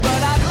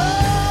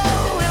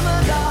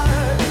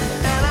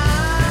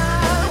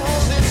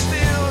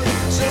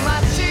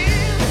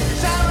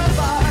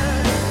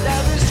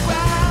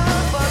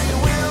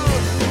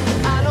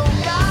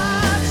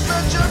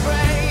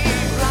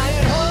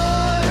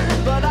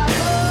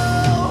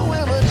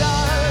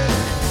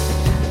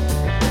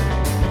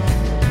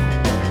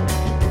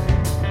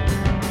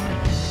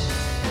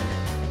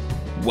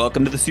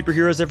Welcome to the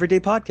Superheroes Everyday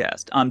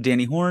Podcast. I'm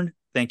Danny Horn.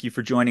 Thank you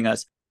for joining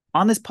us.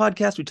 On this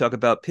podcast, we talk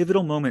about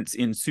pivotal moments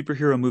in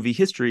superhero movie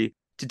history.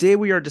 Today,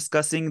 we are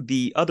discussing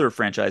the other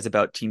franchise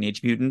about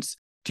Teenage Mutants,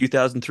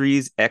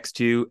 2003's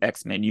X2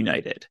 X-Men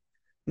United.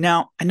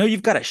 Now, I know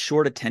you've got a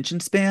short attention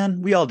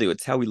span. We all do.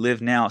 It's how we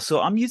live now.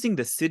 So I'm using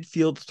the Sid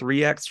Field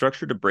 3-act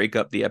structure to break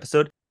up the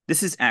episode.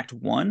 This is Act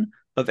 1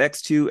 of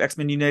X2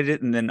 X-Men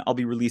United, and then I'll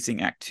be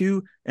releasing Act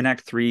 2 and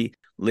Act 3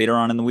 later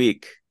on in the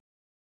week.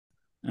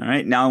 All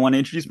right, now I want to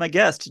introduce my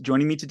guest.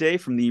 Joining me today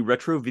from the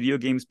retro video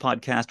games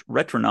podcast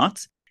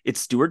Retronauts, it's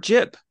Stuart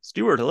Gipp.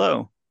 Stuart,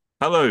 hello.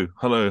 Hello,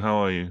 how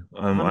are you?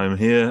 I'm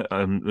here.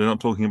 We're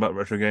not talking about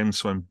retro games,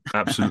 so I'm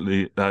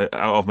absolutely out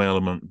of my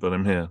element, but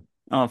I'm here.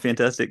 Oh,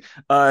 fantastic.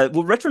 Well,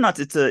 Retronauts,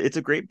 it's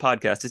a great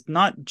podcast. It's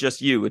not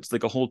just you, it's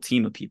like a whole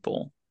team of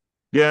people.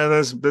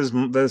 Yeah,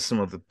 there's some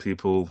other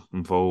people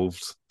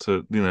involved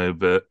But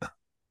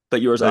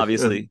yours, like,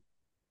 obviously.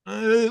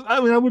 I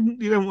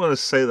wouldn't. You don't want to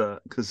say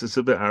that because it's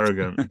a bit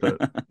arrogant. But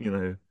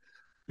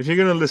if you're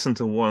going to listen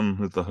to one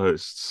of the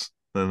hosts,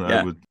 then I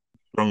Yeah. would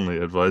strongly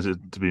advise it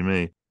to be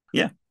me.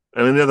 Yeah.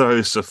 I mean, the other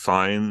hosts are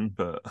fine,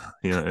 but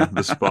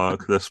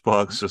the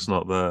spark's just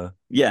not there.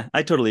 Yeah,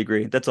 I totally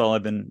agree. That's all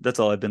I've been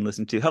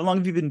listening to. How long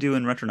have you been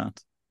doing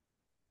Retronauts?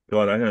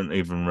 God, I don't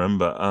even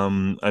remember.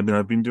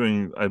 I've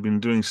been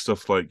doing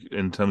stuff like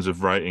in terms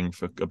of writing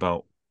for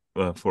about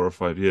 4 or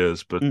 5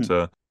 years,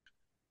 but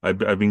I've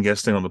been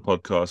guesting on the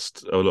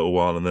podcast a little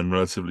while, and then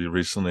relatively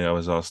recently, I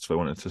was asked if I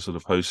wanted to sort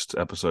of host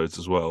episodes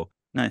as well.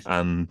 Nice.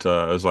 And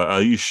I was like,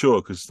 "Are you sure?"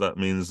 Because that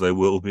means there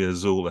will be a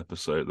Zool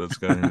episode that's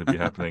going to be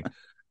happening.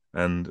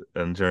 And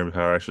Jeremy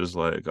Parish was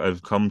like,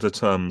 "I've come to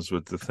terms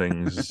with the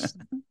things that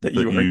that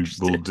you will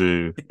interested.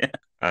 do." Yeah.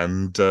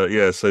 And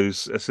so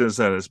since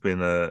then, it's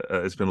been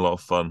a lot of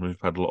fun. We've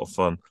had a lot of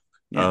fun.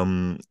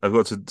 Yeah. I've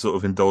got to sort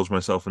of indulge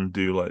myself and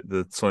do like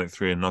the Sonic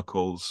 3 and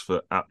Knuckles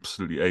for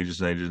absolutely ages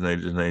and ages and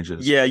ages and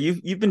ages. Yeah,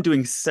 you've been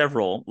doing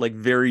several like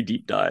very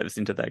deep dives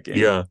into that game.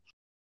 Yeah.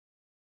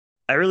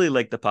 I really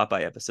like the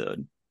Popeye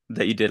episode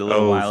that you did a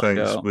little Oh, while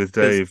thanks. ago. With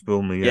 'Cause, Dave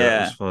Bilmy. Yeah,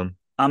 that was yeah, fun.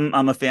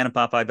 I'm a fan of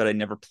Popeye, but I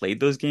never played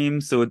those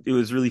games, so it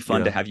was really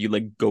fun to Yeah. have you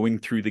like going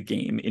through the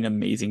game in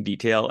amazing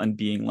detail and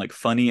being like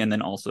funny, and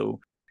then also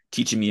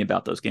teaching me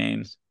about those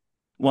games.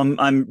 Well,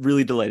 I'm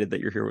really delighted that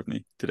you're here with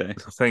me today.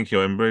 Thank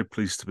you. I'm very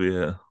pleased to be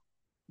here.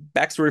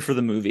 Backstory for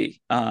the movie.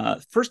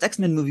 First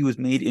X-Men movie was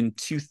made in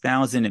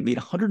 2000. It made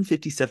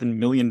 $157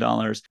 million,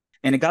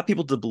 and it got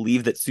people to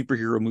believe that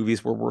superhero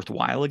movies were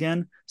worthwhile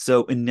again.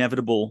 So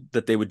inevitable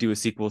that they would do a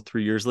sequel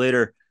 3 years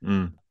later.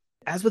 Mm.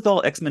 As with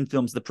all X-Men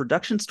films, the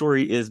production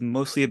story is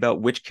mostly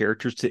about which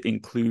characters to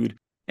include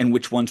and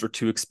which ones were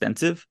too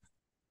expensive.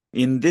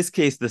 In this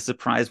case, the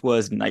surprise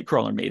was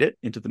Nightcrawler made it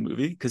into the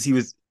movie because he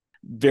was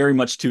very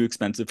much too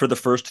expensive for the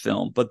first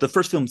film. But the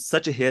first film's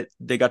such a hit,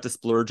 they got to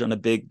splurge on a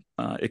big,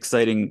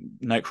 exciting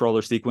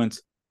Nightcrawler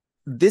sequence.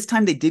 This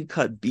time they did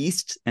cut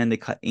Beast and they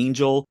cut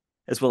Angel,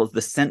 as well as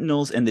the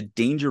Sentinels and the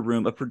Danger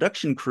Room. A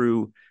production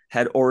crew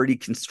had already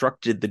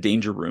constructed the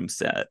Danger Room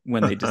set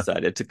when they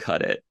decided to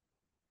cut it.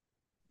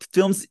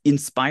 Films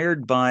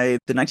inspired by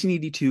the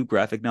 1982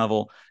 graphic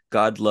novel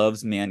God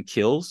Loves, Man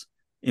Kills,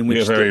 in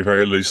which very,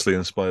 very loosely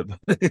inspired by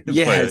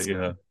it's it,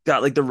 yeah.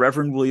 got like the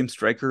Reverend William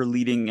Stryker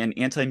leading an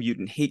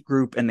anti-mutant hate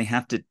group, and they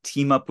have to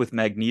team up with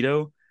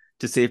Magneto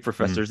to save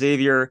Professor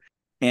Xavier.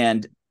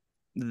 And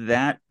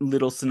that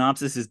little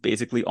synopsis is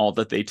basically all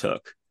that they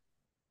took.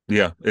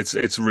 Yeah,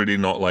 it's really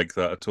not like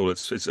that at all.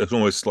 It's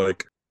almost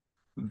like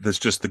there's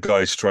just the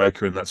guy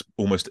Stryker, and that's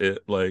almost it.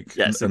 Like,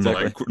 Yes, and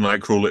exactly.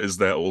 Nightcrawler is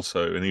there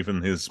also, and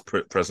even his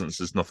presence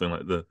is nothing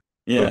like the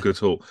Yeah. book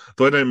at all.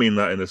 Though I don't mean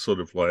that in a sort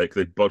of like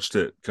they botched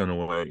it kind of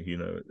way.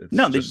 It's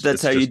No, just that's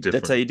it's how you just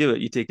different. do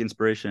it. You take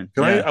inspiration.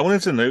 Can Yeah. I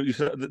wanted to know, you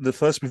said the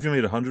first movie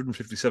made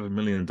 $157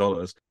 million.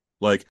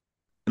 Like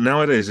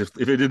nowadays, if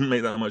it didn't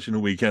make that much in a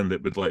weekend,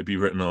 it would like be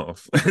written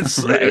off.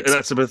 Right.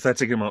 That's a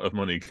pathetic amount of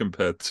money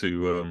compared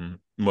to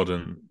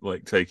modern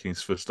like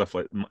takings for stuff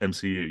like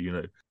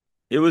MCU.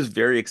 It was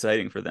very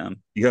exciting for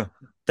them. Yeah,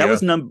 That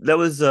yeah.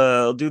 was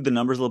I'll do the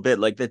numbers a little bit.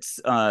 Like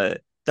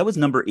that was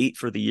number 8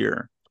 for the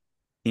year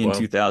in Wow.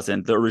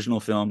 2000, the original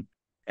film.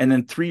 And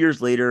then 3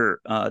 years later,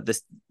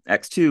 this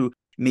X2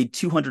 made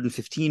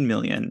 215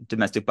 million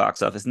domestic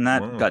box office, and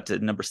that Wow. got to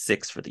number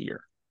 6 for the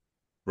year.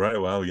 Right.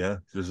 Wow. Yeah.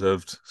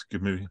 Deserved. It's a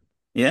good movie.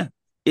 Yeah.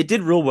 It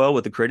did real well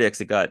with the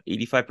critics. It got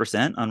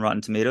 85% on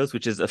Rotten Tomatoes,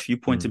 which is a few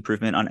points Mm.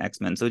 improvement on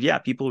X-Men. So yeah,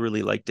 people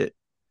really liked it.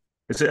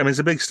 It's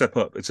a big step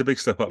up. It's a big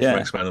step up from Yeah.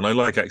 X-Men, and I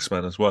like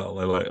X-Men as well.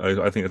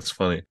 I think it's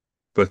funny.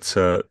 But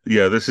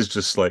yeah, this is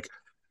just like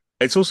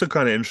it's also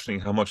kind of interesting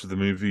how much of the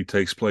movie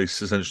takes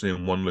place essentially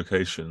in one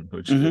location,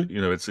 which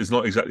Mm-hmm. it's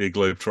not exactly a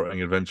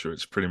globe-trotting adventure.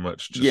 It's pretty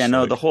much Yeah, just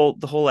no, like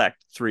the whole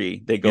Act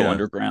 3, they go yeah.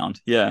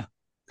 underground. Yeah.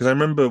 Because I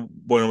remember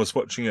when I was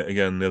watching it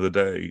again the other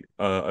day,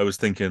 I was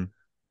thinking,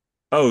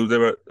 oh,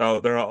 they're at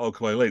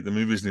Alkali Lake. The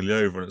movie's nearly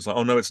over, and it's like,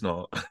 oh no, it's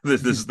not.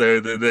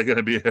 They're going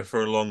to be here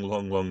for a long,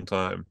 long, long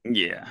time.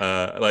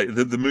 Yeah. Like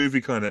the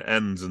movie kind of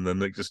ends, and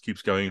then it just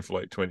keeps going for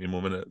like 20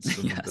 more minutes.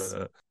 And Yes.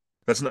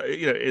 That's not,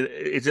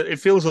 it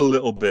feels a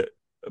little bit,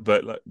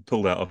 but like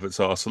pulled out of its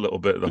ass a little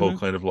bit. The whole Hmm.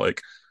 kind of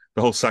like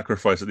the whole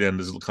sacrifice at the end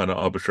is kind of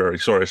arbitrary.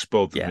 Sorry, I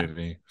spoiled the Yeah.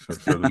 movie for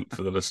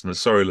the listeners.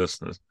 Sorry,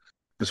 listeners,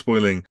 for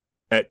spoiling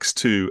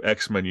X2,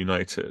 X-Men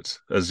United,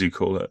 as you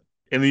call it.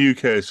 In the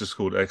UK, it's just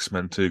called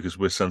X-Men 2 because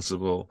we're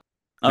sensible.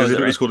 Oh, Because is if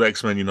that it was right? called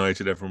X-Men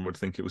United, everyone would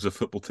think it was a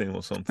football team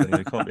or something.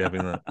 They can't be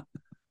having that.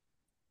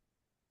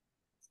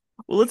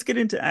 Well, let's get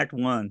into Act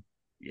One.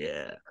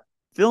 Yeah.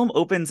 Film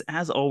opens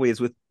as always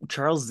with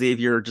Charles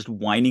Xavier just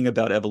whining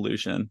about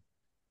evolution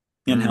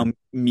and how Mm.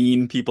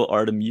 mean people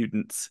are to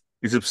mutants.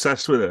 He's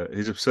obsessed with it.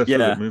 He's obsessed with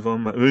it. Yeah. Move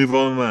on, man. Move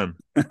on, man.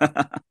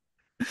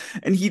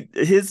 And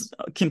his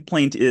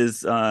complaint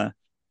is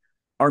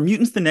are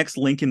mutants the next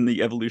link in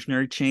the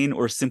evolutionary chain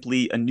or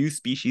simply a new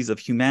species of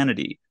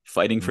humanity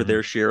fighting for Mm.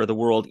 their share of the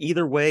world?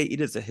 Either way,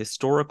 it is a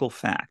historical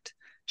fact.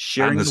 And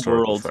Sharing the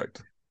historical world,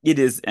 fact. it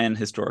is an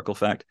historical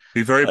fact. But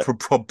He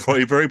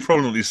very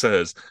prominently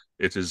says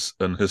it is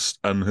an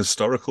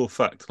historical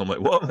fact. I'm like,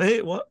 what,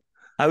 mate? What?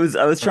 I was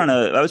trying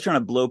to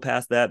blow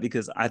past that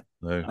because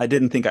No, I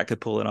didn't think I could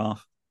pull it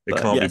off. it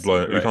But can't be yes, you're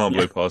blown. We right. can't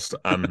Yeah. blow past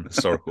an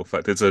historical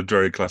fact. It's a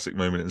very classic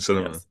moment in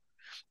cinema. Yes.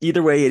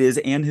 Either way, it is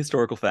an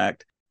historical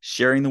fact.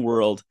 Sharing the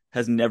world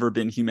has never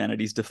been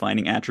humanity's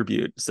defining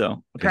attribute. So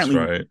He's apparently,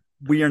 right.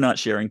 we are not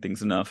sharing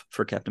things enough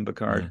for Captain Yeah,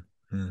 Picard.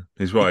 yeah.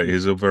 He's right.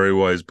 He's a very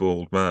wise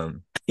bald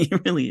man. He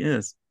really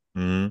is.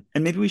 Mm.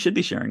 And maybe we should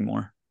be sharing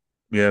more.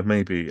 Yeah,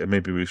 maybe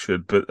we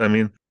should. But I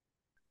mean,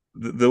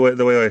 the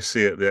way I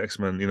see it, the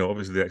X-Men,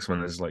 obviously the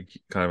X-Men is like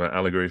kind of an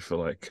allegory for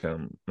like,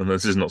 and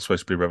this is not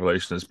supposed to be a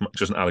revelation. It's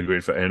just an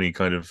allegory for any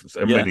kind of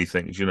Yeah. many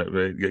things,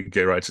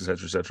 gay rights,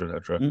 etc., etc.,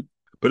 etc. Mm.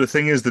 But the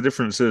thing is, the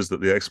difference is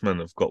that the X-Men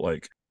have got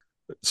like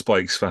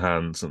spikes for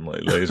hands and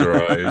like laser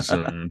eyes,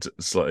 and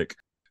it's like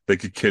they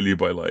could kill you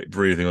by like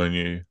breathing on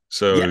you. Yes.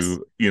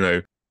 So,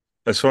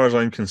 as far as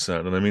I'm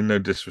concerned, and I mean no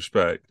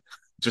disrespect,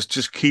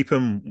 just keep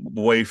them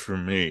away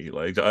from me.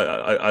 Like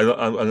I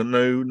got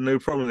no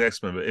problem with the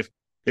X-Men, but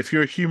if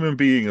you're a human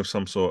being of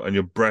some sort and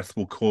your breath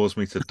will cause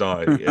me to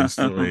die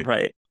instantly,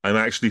 Right. I'm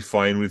actually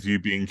fine with you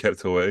being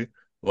kept away.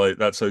 Like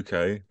that's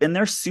okay. And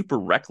they're super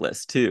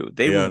reckless too.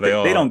 Yeah, they They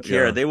are. don't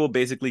care. Yeah. They will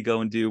basically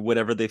go and do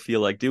whatever they feel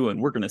like doing.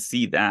 We're going to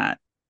see that.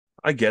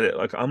 I get it.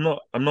 Like I'm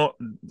not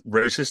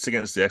racist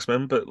against the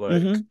X-Men, but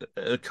like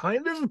Hmm.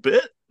 kind of a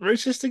bit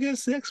racist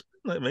against the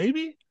X-Men. Like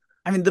maybe.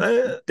 I mean,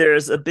 Uh,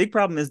 there's a big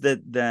problem is that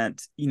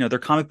they're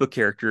comic book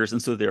characters,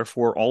 and so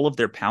therefore all of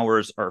their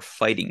powers are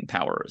fighting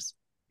powers.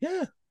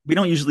 yeah, We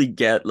don't usually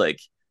get like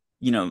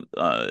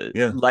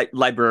yeah,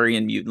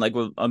 librarian mutant, like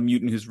a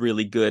mutant who's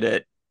really good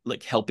at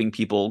like helping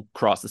people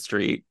cross the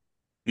street.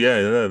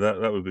 yeah.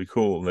 That would be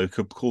cool. They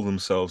could call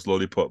themselves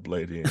Lollipop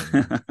Lady,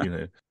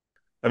 and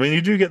I mean,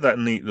 you do get that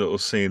neat little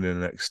scene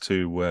in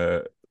X2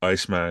 where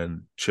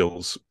Iceman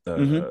chills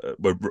Hmm.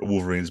 where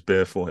Wolverine's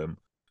beer for him.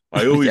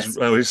 I always, Yes.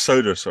 oh, it's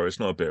soda. Sorry, it's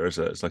not a beer, is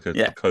it? It's like a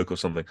Yeah. Coke or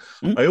something.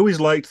 Mm. I always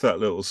liked that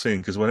little scene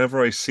because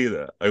whenever I see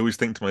that, I always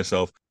think to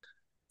myself,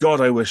 God,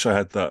 I wish I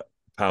had that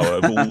power.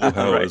 Of all the Right.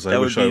 powers, I That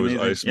would wish I be was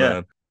amazing. Yeah.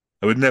 Iceman.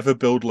 I would never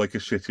build like a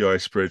shitty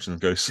ice bridge and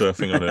go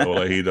surfing on it or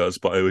like he does,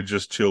 but I would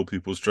just chill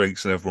people's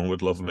drinks and everyone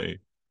would love me.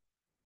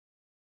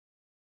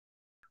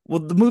 Well,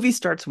 the movie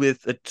starts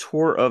with a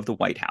tour of the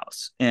White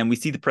House, and we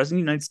see the President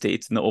of the United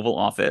States in the Oval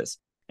Office,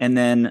 and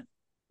then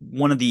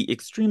one of the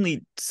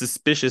extremely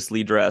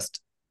suspiciously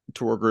dressed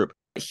tour group.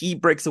 He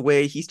breaks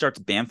away. He starts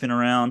bamfing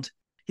around.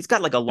 He's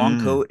got like a long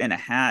Mm. coat and a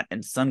hat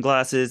and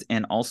sunglasses,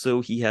 and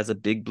also he has a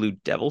big blue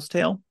devil's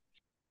tail.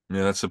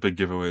 Yeah, that's a big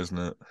giveaway, isn't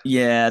it?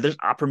 Yeah, there's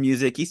opera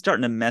music. He's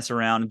starting to mess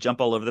around and jump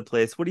all over the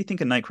place. What do you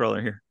think of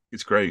Nightcrawler here?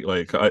 It's great.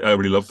 Like I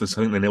really love this.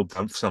 I think they nailed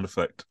Bamf sound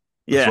effect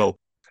as Yeah. well.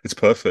 It's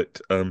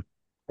perfect.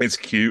 It's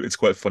cute. It's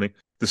quite funny.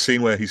 The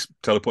scene where he's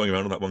teleporting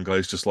around and that one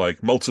guy's just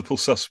like multiple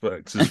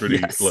suspects is really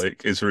Yes.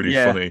 like is really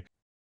Yeah. funny.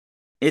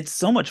 It's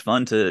so much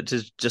fun to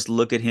just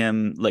look at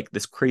him like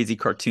this crazy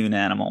cartoon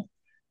animal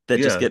that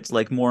just Yeah. gets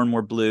like more and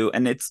more blue.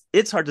 And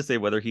it's hard to say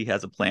whether he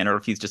has a plan or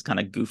if he's just kind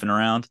of goofing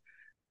around.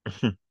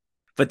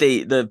 But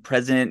the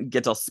president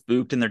gets all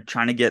spooked and they're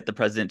trying to get the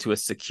president to a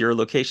secure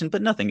location,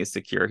 but nothing is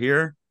secure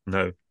here.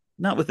 No,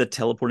 Not with a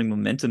teleporting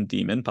momentum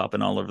demon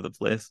popping all over the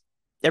place.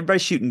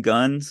 Everybody's shooting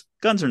guns.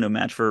 Guns are no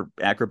match for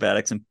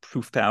acrobatics and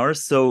proof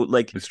powers. So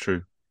like it's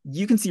true.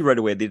 you can see right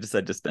away they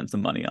decided to spend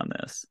some money on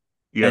this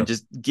and Yeah.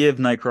 just give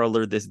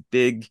Nightcrawler this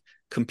big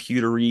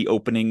computery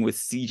opening with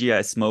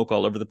CGI smoke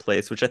all over the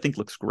place, which I think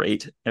looks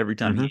great every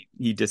time Hmm.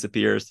 he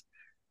disappears.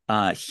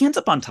 He ends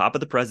up on top of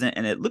the president,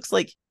 and it looks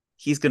like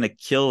he's going to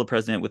kill the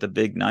president with a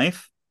big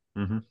knife,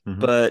 Hmm.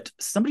 but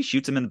somebody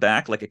shoots him in the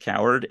back like a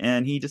coward,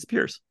 and he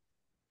disappears.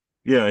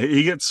 Yeah,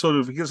 he gets sort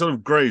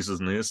of grazed,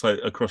 doesn't he? It's like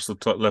across the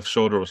top left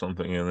shoulder or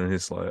something, and then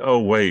he's like, "Oh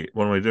wait,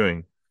 what am I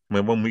doing? My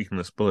one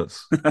weakness,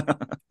 bullets."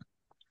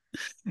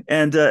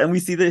 And we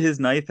see that his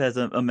knife has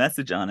a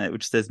message on it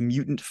which says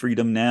mutant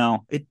freedom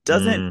now. It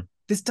doesn't Mm,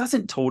 This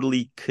doesn't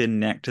totally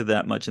connect to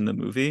that much in the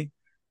movie.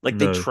 Like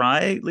they no,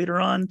 try later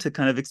on to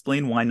kind of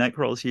explain why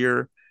Nightcrawler's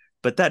here,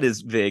 but that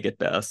is vague at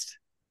best.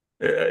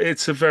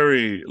 It's a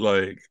very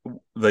like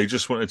they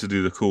just wanted to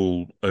do the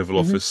cool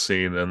Oval Hmm. Office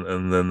scene,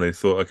 and then they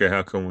thought, okay,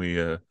 how can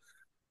we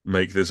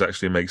make this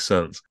actually make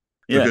sense?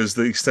 Yeah. Because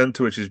the extent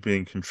to which it's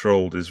being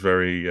controlled is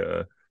very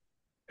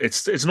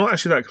it's not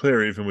actually that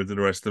clear even within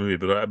the rest of the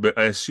movie, but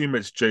I assume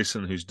it's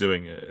Jason who's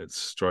doing it. It's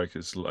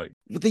Stryker's like,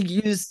 They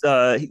use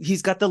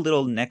he's got the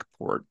little neck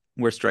port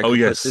where oh Stryker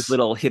puts his yes,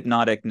 little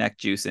hypnotic neck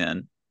juice in.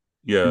 And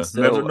yeah,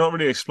 never, so not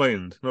really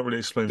explained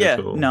at yeah,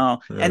 all.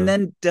 no. And Yeah,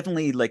 then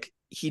definitely like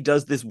he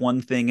does this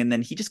one thing and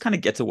then he just kind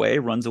of gets away,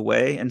 runs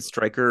away, and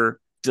Stryker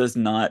does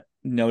not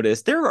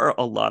notice. There are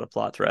a lot of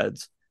plot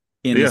threads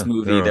in this yeah,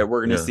 movie there that are,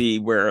 we're gonna yeah, see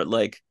where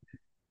like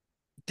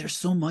there's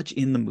so much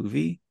in the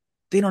movie.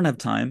 They don't have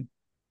time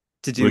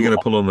to we're do gonna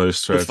pull on those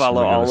to threads and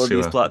follow we're gonna all of see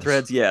these what plot happens.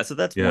 threads. Yeah, so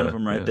that's one of Yeah,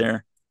 them right yeah,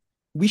 there.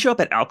 We show up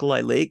at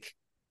Alkali Lake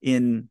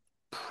in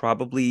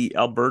probably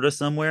Alberta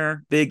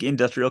somewhere, big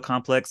industrial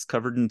complex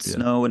covered in yeah.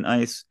 snow and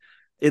ice.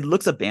 It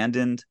looks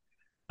abandoned.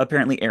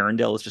 Apparently,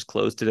 Arendelle is just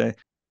closed today.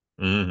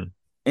 Mm.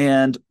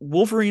 And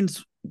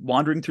Wolverine's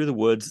wandering through the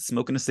woods,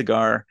 smoking a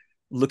cigar,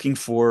 looking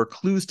for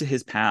clues to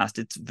his past.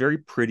 It's very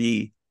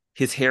pretty.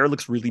 His hair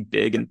looks really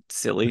big and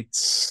silly.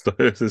 So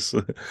it's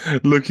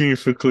looking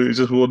for clues,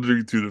 just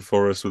wandering through the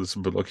forest with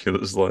some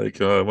binoculars.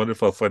 Like, I wonder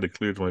if I'll find a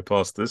clue to my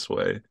past this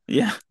way.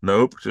 Yeah.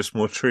 Nope, just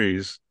more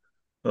trees.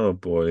 Oh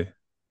boy.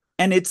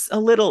 And it's a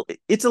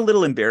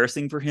little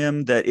embarrassing for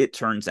him that it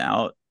turns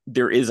out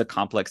there is a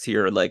complex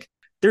here. Like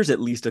there's at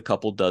least a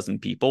couple dozen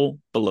people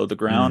below the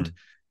ground, Mm.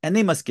 and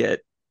they must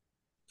get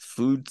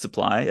food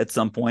supply at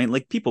some point.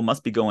 Like people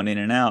must be going in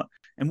and out.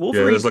 And Yeah,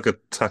 Wolverine, there's like a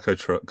taco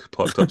truck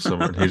parked up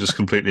somewhere, and he just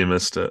completely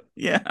missed it.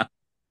 yeah.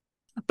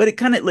 But it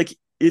kind of like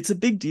it's a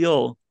big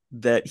deal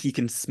that he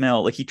can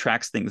smell, like he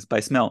tracks things by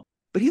smell.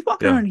 But he's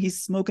walking around Yeah. and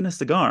he's smoking a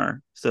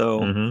cigar. So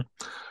Hmm.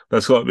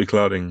 That's got to be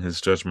clouding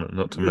his judgment,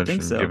 not to you would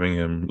think mention so. giving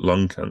him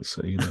lung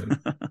cancer, you know.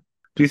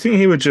 Do you think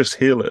he would just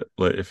heal it,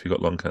 like if he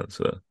got lung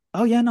cancer?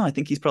 Oh yeah, no, I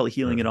think he's probably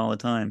healing it Uh, all the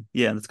time.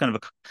 Yeah, that's kind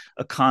of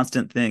a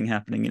constant thing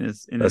happening in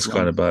his that's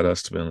kind of lungs.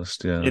 badass, to be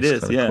honest. Yeah, It that's is,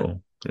 kind of yeah.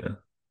 cool. Yeah.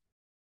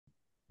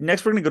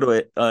 Next, we're gonna go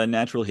to a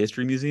natural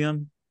history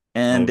museum,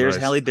 and Oh, there's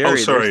nice. Halle Oh, Berry.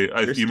 There's sorry.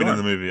 there's You mean in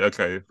the Storm. movie?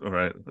 Okay. All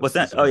right. What's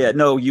that? That's Oh yeah, okay.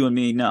 no, you and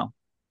me, no,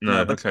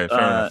 No. no, Okay. Fair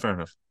enough. Fair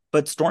enough.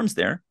 but Storm's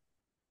there,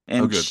 Oh,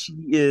 and good. she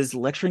is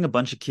lecturing a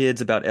bunch of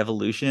kids about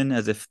evolution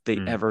as if they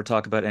Mm. ever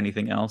talk about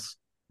anything else.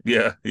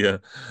 Yeah. Yeah.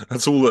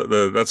 That's all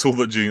that that's all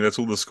that Gene. That's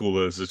all the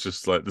school is. It's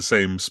just like the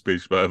same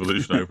speech about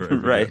evolution over and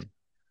over Right? again.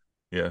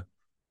 Yeah.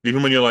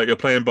 Even when you're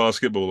playing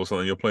basketball or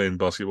something, you're playing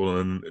basketball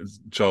and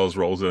Charles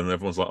rolls in and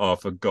everyone's like, "Oh,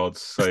 for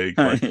God's sake!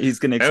 Like He's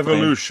gonna explain.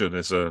 evolution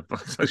is a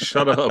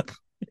shut up.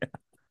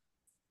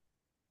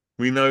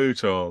 We know,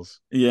 Charles."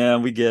 Yeah,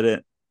 we get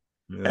it.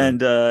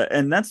 Yeah.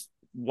 And that's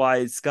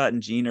why Scott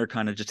and Jean are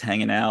kind of just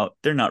hanging out.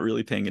 They're not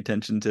really paying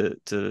attention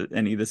to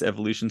any of this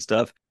evolution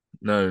stuff.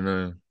 No.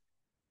 No.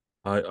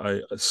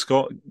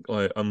 Scott,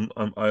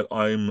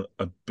 I'm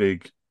a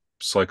big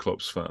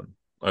Cyclops fan.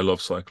 I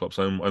love Cyclops.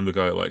 I'm the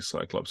guy who likes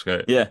Cyclops.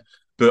 Okay, Yeah,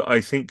 but I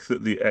think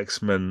that the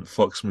X-Men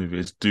Fox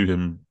movies do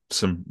him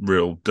some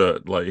real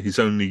dirt. Like he's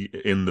only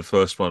in the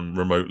first one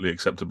remotely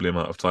acceptably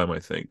amount of time, I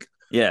think.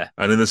 yeah,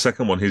 And in the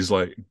second one, he's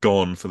like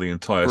gone for the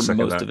entire for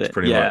second most of act, it.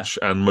 pretty Yeah, much,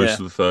 and most yeah,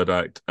 of the third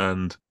act.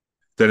 And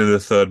then in the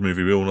third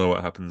movie, we all know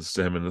what happens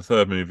to him in the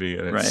third movie,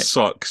 and it right.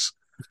 sucks.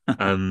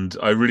 And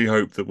I really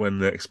hope that when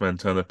the X-Men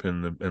turn up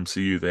in the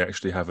MCU, they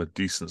actually have a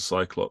decent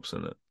Cyclops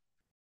in it.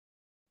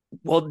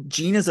 Well,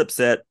 Jean is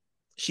upset.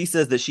 She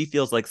says that she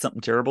feels like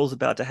something terrible is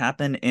about to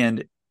happen,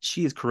 and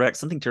she is correct.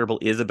 Something terrible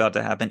is about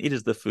to happen. It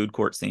is the food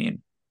court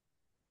scene,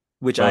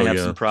 which I Oh have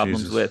some yeah, problems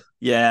Jesus. with.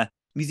 Yeah,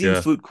 museum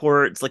Yeah. food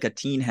court. It's like a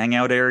teen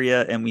hangout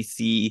area, and we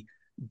see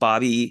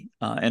Bobby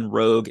and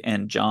Rogue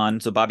and John.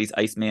 So Bobby's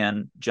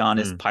Iceman, John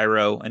is Mm,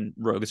 Pyro, and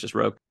Rogue is just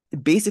Rogue.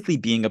 Basically,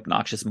 being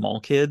obnoxious mall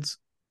kids.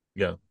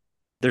 yeah.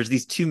 There's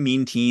these two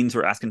mean teens who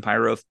are asking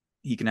Pyro if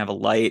he can have a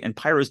light, and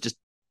Pyro's just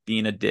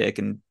being a dick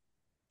and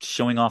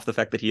showing off the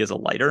fact that he has a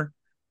lighter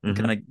and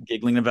kind Hmm. of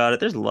giggling about it.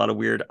 There's a lot of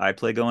weird eye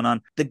play going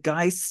on. The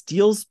guy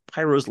steals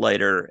Pyro's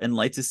lighter and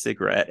lights his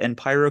cigarette, and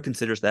Pyro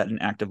considers that an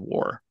act of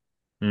war.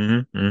 Hmm.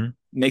 Hmm.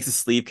 Makes his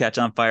sleeve catch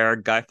on fire.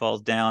 Guy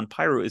falls down.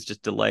 Pyro is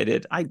just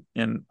delighted. I'm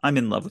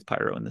in love with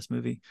Pyro in this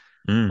movie.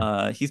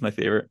 Mm. He's my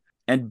favorite.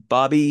 And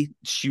Bobby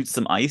shoots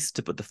some ice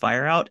to put the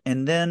fire out,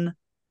 and then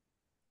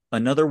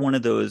another one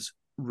of those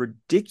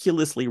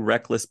ridiculously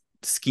reckless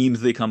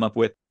schemes they come up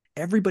with.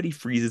 Everybody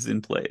freezes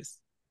in place.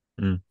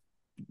 Mm.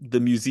 The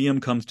museum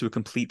comes to a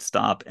complete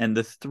stop, and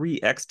the three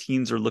X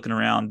teens are looking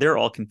around. They're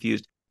all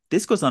confused.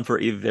 This goes on for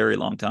a very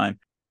long time.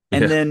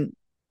 And Yeah. then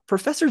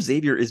Professor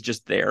Xavier is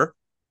just there.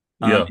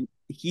 Yeah.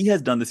 He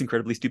has done this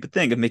incredibly stupid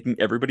thing of making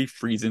everybody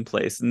freeze in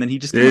place. And then he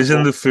just kind of He's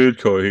in the food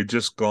court. He'd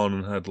just gone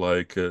and had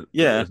like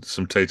yeah.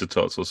 some tater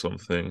tots or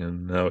something,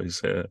 and now he's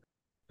here.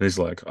 And he's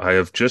like, I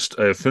have finished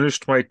I have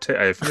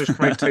finished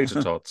my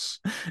tater tots.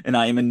 And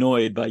I am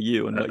annoyed by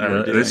you and what you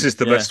are This doing. is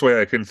the Yeah. best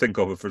way I can think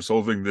of for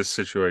solving this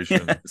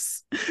situation.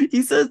 Yes.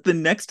 He says the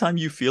next time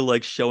you feel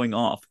like showing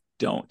off,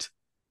 don't.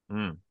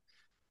 Mm.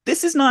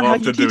 this is not how you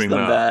After teach doing them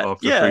that, that.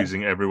 after Yeah.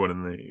 freezing everyone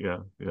in the yeah.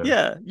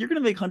 Yeah. You're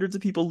going to make hundreds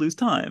of people lose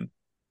time.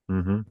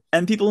 Mm-hmm.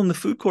 And people in the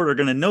food court are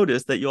going to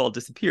notice that you all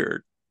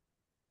disappeared.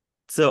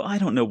 So I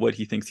don't know what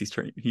he thinks he's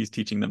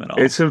teaching them at all.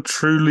 It's a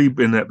truly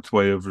inept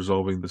way of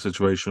resolving the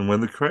situation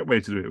when the correct way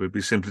to do it would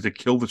be simply to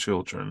kill the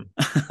children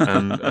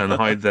and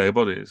hide their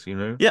bodies, you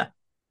know? Yeah.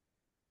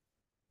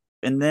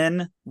 And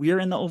then we are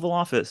in the Oval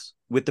Office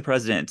with the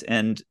president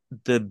and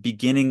the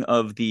beginning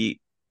of the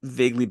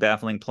vaguely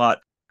baffling plot.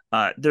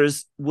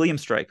 There's William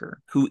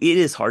Stryker, who it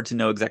is hard to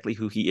know exactly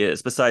who he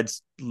is,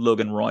 besides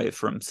Logan Roy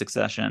from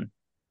Succession.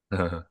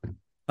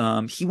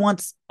 He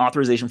wants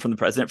authorization from the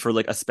president for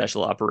like a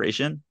special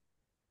operation.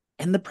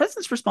 And the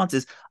president's response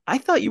is, I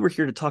thought you were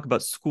here to talk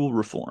about school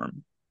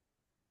reform,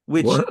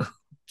 which, What?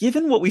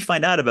 given what we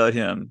find out about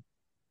him,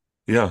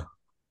 Yeah.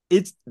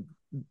 it's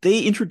they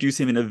introduce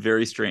him in a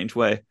very strange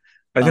way.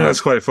 I think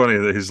that's quite funny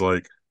that he's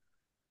like,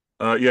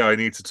 yeah, I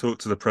need to talk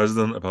to the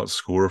president about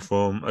school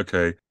reform.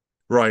 Okay,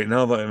 right,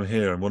 now that I'm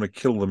here, I'm going to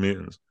kill the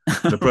mutants.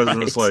 And the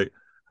president's Right. like,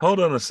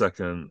 hold on a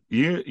second.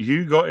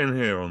 You got in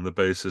here on the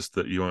basis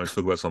that you wanted to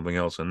talk about something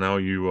else, and now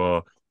you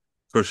are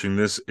pushing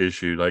this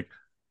issue. Like,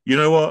 you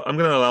know what? I'm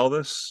going to allow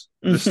this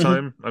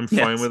time. I'm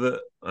fine Yes. with it.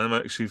 I'm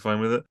actually fine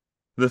with it.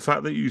 The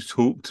fact that you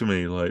talk to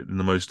me like in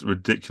the most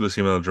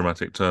ridiculously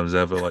melodramatic terms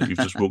ever, like you've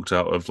just walked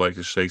out of like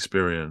a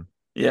Shakespearean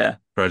Yeah.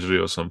 tragedy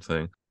or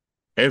something.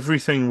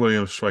 Everything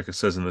William Stryker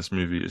says in this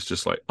movie is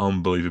just like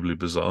unbelievably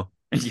bizarre,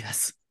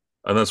 Yes.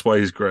 and that's why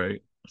he's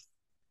great.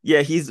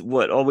 Yeah, he's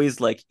always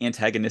like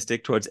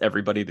antagonistic towards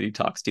everybody that he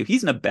talks to.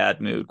 He's in a bad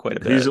mood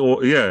quite a He's bit.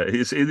 all yeah.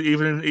 He's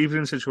even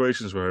in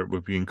situations where it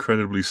would be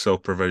incredibly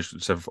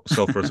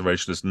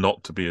self-preservationist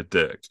not to be a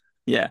dick.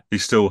 Yeah. He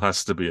still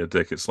has to be a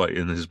dick. It's like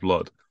in his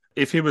blood.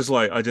 If he was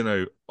like, I don't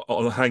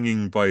know,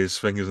 hanging by his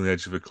fingers on the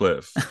edge of a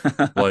cliff,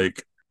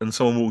 like, and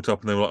someone walked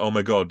up and they were like, "Oh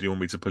my God, do you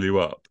want me to pull you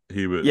up?"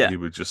 Yeah. He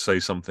would just say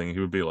something. He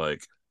would be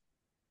like,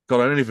 God,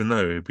 I don't even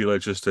know. He'd be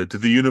like, just, did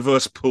the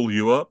universe pull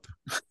you up?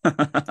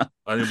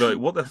 And he'd be like,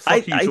 what the fuck are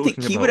you I think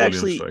talking he about, would William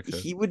actually Stryker?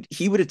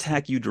 he would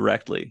attack you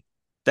directly.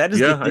 That is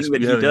the Yeah, thing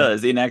that he yeah.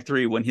 does in Act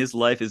 3 when his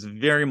life is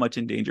very much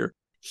in danger.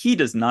 He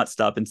does not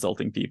stop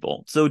insulting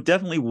people. So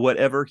definitely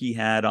whatever he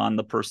had on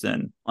the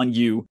person, on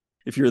you,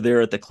 if you're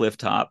there at the cliff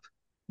top,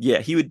 yeah,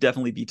 he would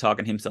definitely be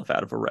talking himself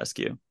out of a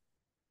rescue.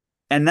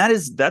 And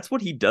that's what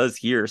he does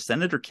here.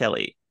 Senator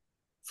Kelly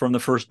from the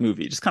first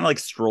movie just kind of like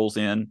strolls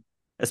in,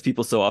 as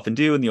people so often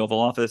do in the Oval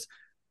Office.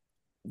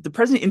 The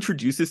president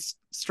introduces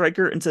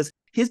Stryker and says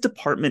his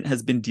department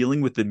has been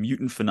dealing with the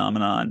mutant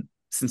phenomenon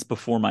since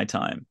before my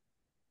time.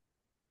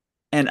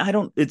 And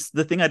it's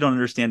the thing I don't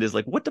understand is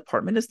like, what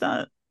department is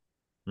that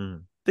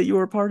that you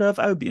were a part of?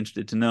 I would be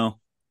interested to know.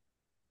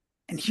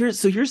 And here's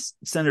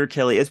Senator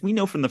Kelly. As we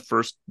know from the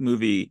first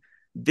movie,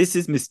 this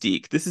is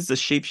Mystique. This is a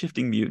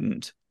shape-shifting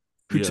mutant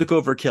who Yeah, took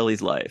over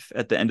Kelly's life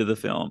at the end of the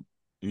film.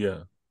 yeah.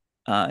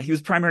 He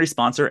was primary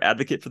sponsor,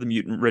 advocate for the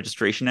Mutant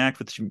Registration Act,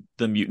 which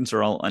the mutants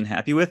are all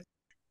unhappy with.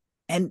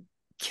 And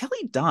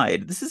Kelly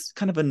died. This is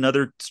kind of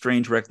another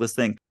strange, reckless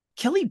thing.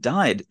 Kelly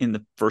died in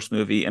the first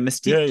movie, and Yeah,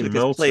 Mystique he took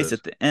his place melted.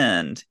 at the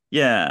end.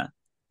 Yeah,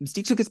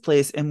 Mystique took his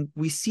place, and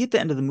we see at the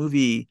end of the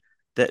movie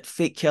that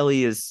fake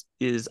Kelly is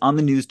on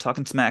the news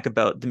talking smack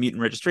about the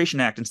Mutant Registration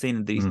Act and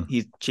saying that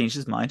he's changed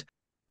his mind.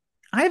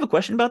 I have a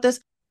question about this.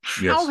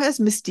 How Yes. has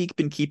Mystique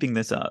been keeping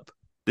this up,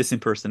 this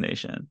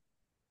impersonation?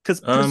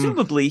 Because Um,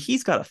 presumably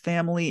he's got a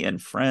family and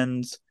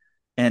friends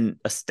and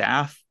a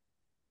staff.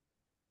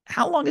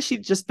 How long has she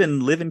just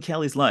been living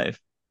Kelly's life?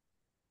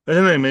 I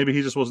don't know, maybe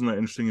he just wasn't that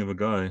interesting of a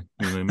guy.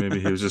 You know, maybe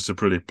he was just a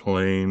pretty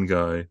plain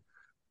guy.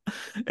 All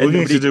And you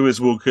need to nobody. do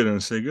is walk in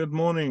and say, "Good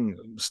morning,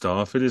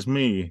 staff. It is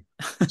me,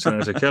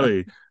 Senator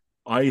Kelly.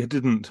 I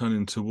didn't turn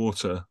into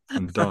water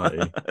and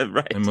die. I'm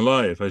Right.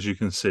 alive, as you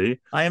can see.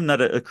 I am not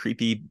a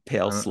creepy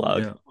pale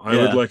slug. Yeah, I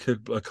would Yeah. like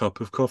a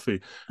cup of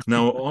coffee."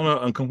 Now,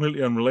 on a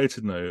completely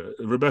unrelated note,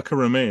 Rebecca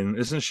Romaine,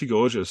 isn't she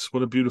gorgeous?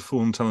 What a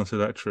beautiful and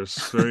talented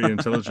actress. Very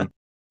intelligent.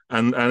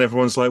 And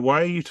everyone's like,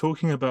 why are you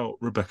talking about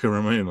Rebecca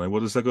Romaine? Like,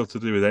 what has that got to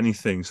do with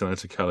anything,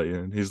 Senator Kelly?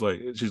 And she's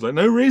like,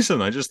 no reason.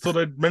 I just thought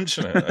I'd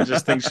mention it. I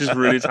just think she's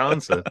really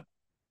talented.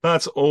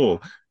 That's all.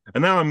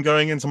 And now I'm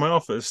going into my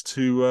office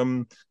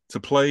to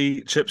play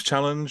Chip's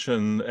challenge,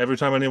 and every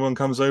time anyone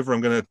comes over,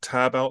 I'm going to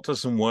tab out to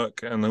some work,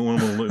 and no one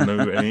will know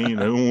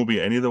no one will be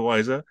any the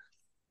wiser.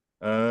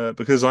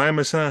 Because I am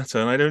a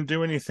senator and I don't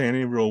do any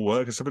real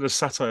work. It's a bit of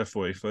satire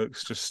for you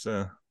folks, just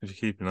if you're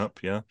keeping up,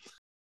 yeah.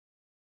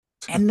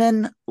 And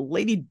then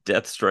Lady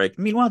Deathstrike,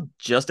 meanwhile,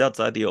 just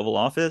outside the Oval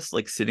Office,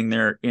 like sitting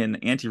there in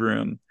the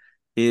anteroom,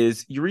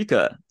 is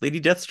Eureka,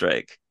 Lady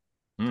Deathstrike,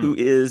 who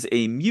is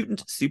a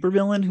mutant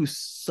supervillain who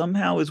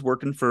somehow is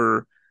working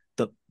for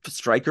the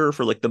Striker,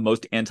 for like the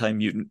most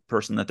anti-mutant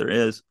person that there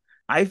is.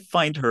 I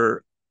find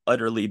her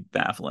utterly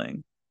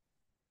baffling.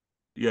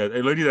 Yeah,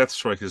 Lady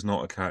Deathstrike is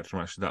not a character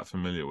I'm actually that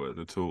familiar with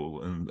at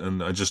all,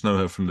 and I just know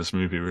her from this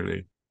movie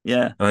really,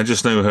 Yeah. and I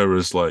just know her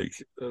as like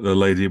the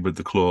lady with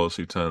the claws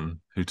who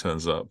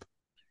turns up.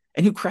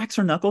 And who cracks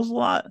her knuckles a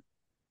lot.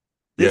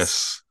 This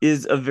Yes,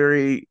 is a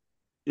very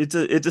it's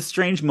a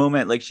strange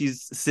moment. Like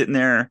she's sitting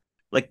there,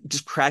 like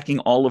just cracking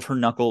all of her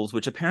knuckles,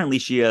 which apparently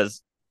she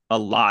has a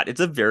lot. It's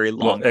a very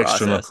long Lot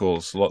extra process.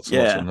 knuckles, lots and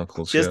lots of Yeah,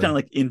 knuckles. she has kind Yeah. of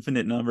like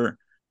infinite number.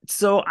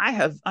 So I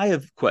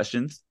have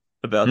questions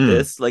about Mm,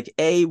 this. Like,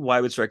 A,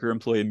 why would Stryker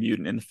employ a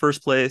mutant in the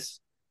first place?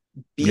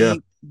 yeah.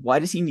 B, why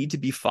does he need to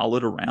be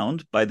followed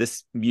around by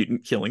this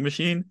mutant killing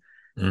machine?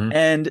 Mm.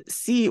 And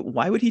C,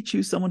 why would he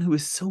choose someone who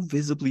is so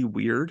visibly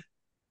weird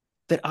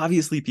that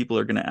obviously people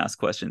are going to ask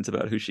questions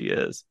about who she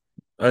is?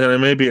 I don't know.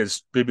 Maybe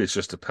it's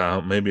just a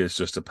power. Maybe it's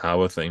just a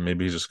power thing.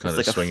 Maybe he's just kind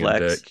It's of like a swinging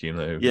flex. dick. You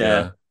know. Yeah.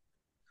 Yeah.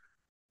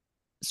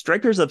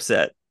 Stryker's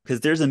upset because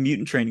there's a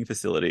mutant training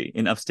facility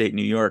in upstate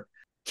New York.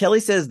 Kelly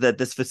says that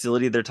this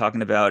facility they're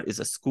talking about is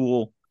a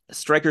school.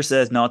 Stryker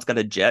says, no, it's got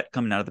a jet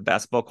coming out of the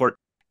basketball court.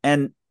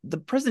 And the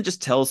president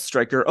just tells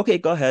Stryker, okay,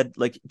 go ahead,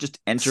 like just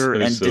enter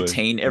So and silly.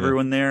 detain Yeah.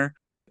 everyone there,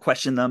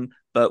 question them,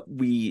 but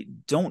we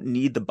don't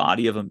need the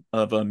body of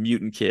a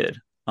mutant kid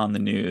on the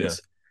Yeah.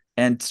 news.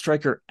 And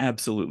Stryker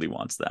absolutely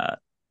wants that.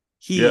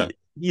 Yeah.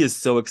 He is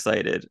so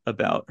excited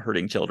about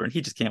hurting children.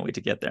 He just can't wait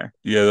to get there.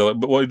 Yeah. They're like,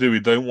 but what do we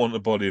don't want the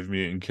body of a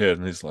mutant kid?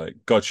 And he's like,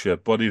 gotcha,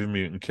 body of a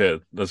mutant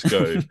kid. Let's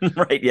go.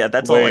 Right? Yeah,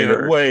 that's all I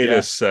heard. Wait a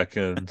Yeah,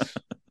 second.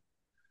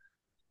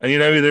 And he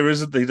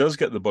does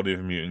get the body of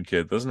a mutant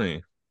kid, doesn't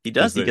he? he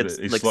Because does. He gets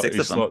like six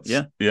he of them. slots.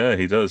 Yeah. Yeah,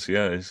 he does.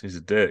 Yeah, he's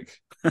a dick.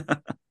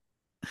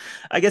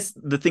 I guess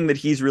the thing that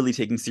he's really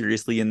taking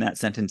seriously in that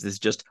sentence is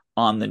just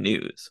on the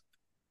news.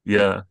 Like,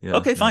 Yeah, yeah,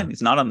 okay, yeah, fine.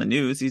 He's not on the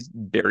news. He's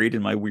buried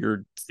in my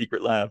weird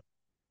secret lab.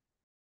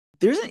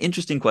 There's an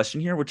interesting question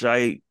here, which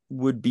I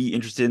would be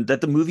interested in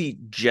that the movie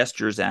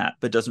gestures at,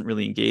 but doesn't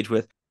really engage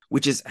with,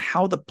 which is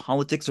how the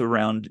politics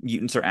around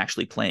mutants are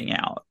actually playing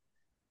out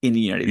in the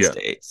United yeah,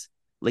 States.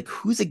 Like,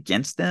 who's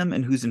against them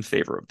and who's in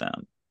favor of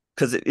them?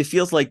 Because it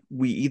feels like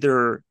we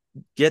either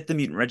get the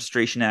Mutant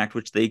Registration Act,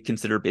 which they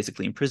consider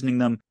basically imprisoning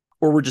them,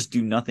 or we're just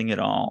do nothing at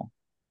all.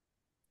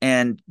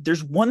 And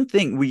there's one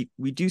thing we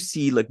do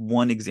see, like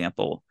one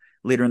example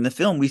later in the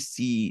film. We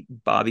see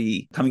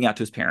Bobby coming out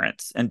to his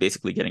parents and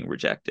basically getting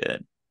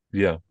rejected.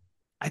 yeah.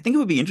 I think it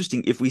would be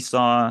interesting if we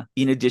saw,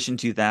 in addition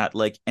to that,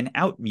 like an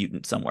out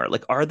mutant somewhere.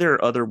 Like, are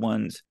there other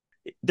ones?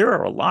 There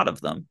are a lot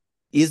of them.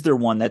 Is there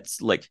one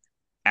that's like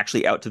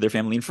actually out to their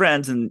family and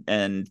friends,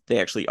 and they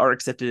actually are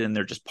accepted and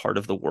they're just part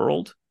of the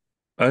world?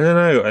 I don't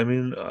know. I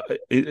mean,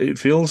 it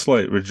feels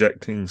like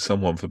rejecting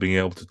someone for being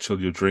able to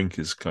chill your drink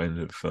is kind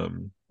of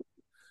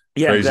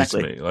Yeah, crazy to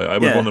exactly. me. Like,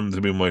 Yeah, I want them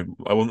to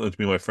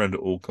be my friend at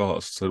all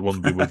costs. I want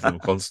to be with them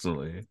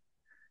constantly.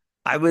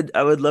 I would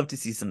love to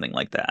see something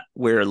like that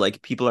where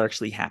like people are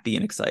actually happy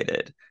and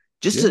excited.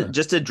 Yeah,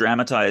 Just to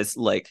dramatize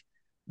like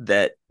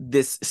that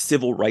this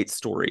civil rights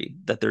story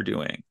that they're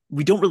doing.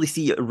 We don't really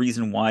see a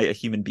reason why a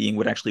human being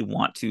would actually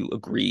want to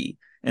agree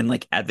and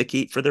like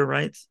advocate for their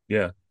rights.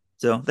 yeah.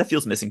 So that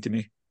feels missing to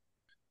me.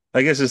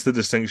 I guess it's the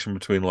distinction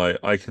between like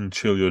I can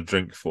chill your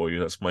drink for you,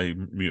 that's my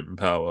mutant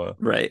power,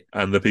 Right.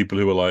 and the people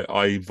who are like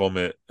I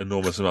vomit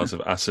enormous amounts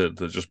of acid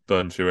that just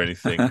burn through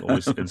anything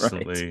almost Right.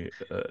 instantly,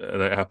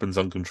 and it happens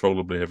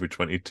uncontrollably every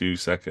 22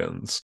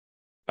 seconds,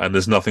 and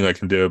there's nothing I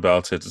can do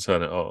about it to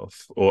turn it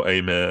off or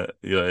aim it.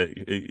 You know,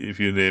 if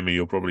you're near me,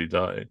 you'll probably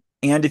die.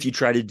 And if you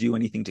try to do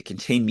anything to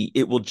contain me,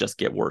 it will just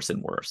get worse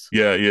and worse.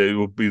 Yeah, yeah, it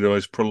will be the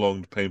most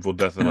prolonged, painful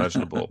death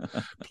imaginable.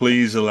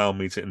 Please allow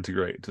me to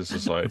integrate to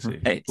society.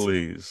 Right.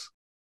 Please.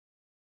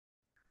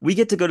 We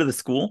get to go to the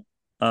school.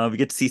 We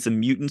get to see some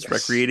mutants Yes.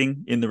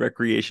 recreating in the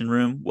recreation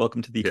room.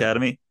 Welcome to the Yeah.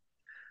 academy.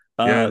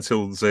 Yeah, Uh,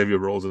 until Xavier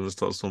rolls in and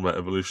starts talking about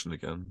evolution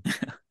again.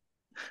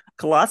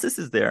 Colossus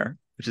is there,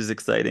 which is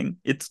exciting.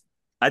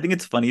 I think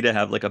it's funny to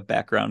have like a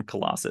background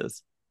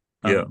Colossus.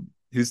 Yeah.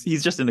 Who's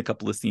he's just in a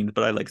couple of scenes,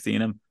 but I like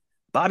seeing him.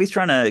 Bobby's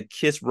trying to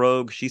kiss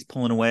Rogue. She's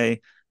pulling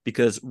away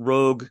because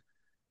Rogue,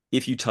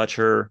 if you touch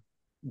her,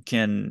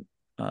 can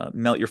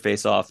melt your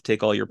face off,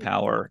 take all your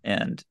power,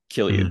 and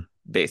kill you, Mm.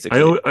 basically.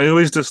 I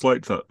always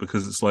disliked that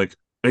because it's like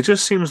it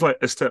just seems like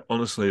a step.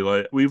 Honestly,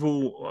 like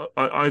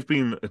I've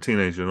been a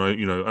teenager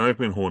and I've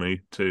been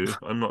horny too.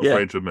 I'm not Yeah,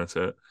 afraid to admit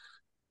it.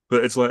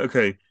 But it's like,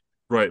 okay,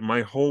 right,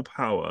 my whole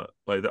power,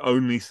 like the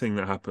only thing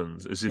that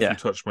happens is if you yeah,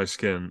 touch my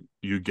skin,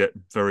 you get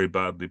very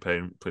badly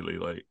painfully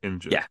like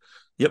injured. yeah.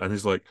 Yep. And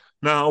he's like,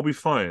 "No, I'll be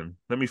fine.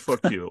 Let me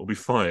fuck you. It'll be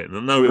fine."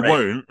 And no, it Right.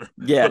 won't.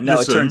 Yeah, But no,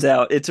 listen,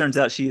 it turns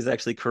out she is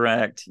actually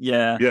correct.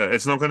 Yeah. yeah,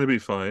 it's not going to be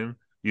fine,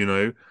 you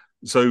know.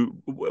 So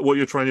what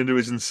you're trying to do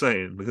is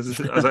insane because,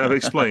 as I have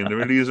explained, there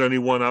really is only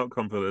one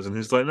outcome for this. And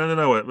he's like,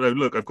 no,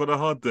 look, I've got a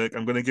hard dick.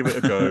 I'm going to give it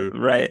a go.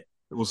 Right.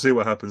 We'll see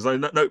what happens. Like,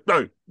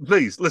 no,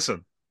 please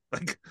listen.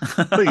 Like,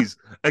 please,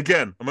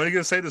 again, I'm only going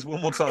to say this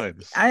one more time.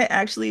 I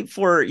actually,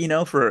 for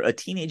a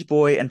teenage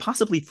boy and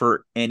possibly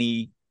for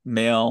any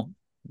male,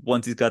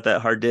 once he's got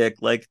that hard dick,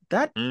 like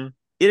that, Mm,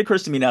 it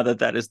occurs to me now that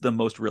that is the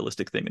most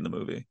realistic thing in the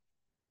movie.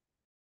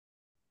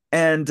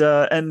 And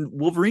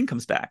Wolverine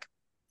comes back.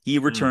 He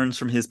mm. returns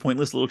from his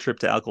pointless little trip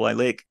to Alkali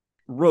Lake.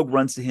 Rogue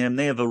runs to him.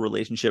 They have a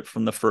relationship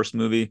from the first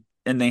movie,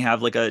 and they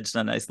have like just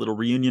a nice little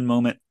reunion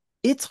moment.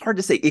 It's hard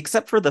to say,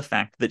 except for the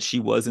fact that she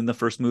was in the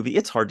first movie.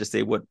 It's hard to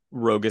say what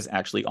Rogue is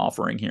actually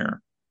offering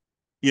here.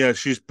 Yeah,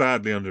 she's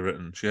badly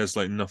underwritten. She has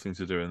like nothing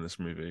to do in this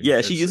movie.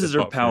 Yeah, she It's uses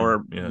her apart from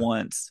power yeah,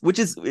 once, which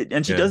is,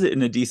 and she yeah, does it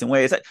in a decent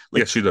way. It's yeah.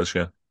 like She does.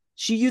 Yeah.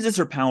 she uses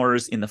her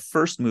powers in the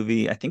first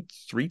movie, I think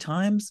 3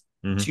 times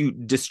Hmm. to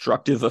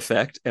destructive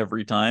effect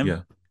every time.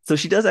 Yeah. So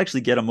she does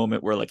actually get a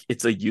moment where like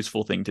it's a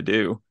useful thing to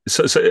do.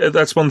 So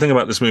that's one thing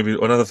about this movie.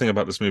 Another thing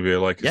about this movie I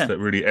like is Yeah. that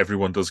really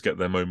everyone does get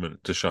their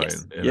moment to Yes. shine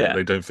in it. Yeah.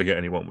 They don't forget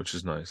anyone, which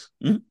is nice.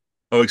 Mhm.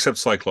 Oh, except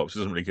Cyclops, he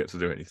doesn't really get to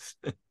do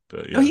anything.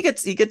 But No, yeah,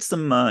 he gets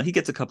some he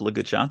gets a couple of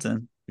good shots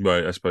in.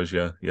 right. I suppose.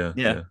 Yeah, yeah,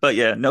 Yeah. yeah. But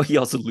yeah, no, he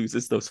also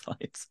loses those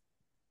fights.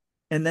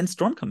 And then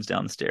Storm comes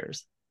down the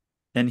stairs.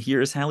 And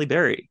here's Halle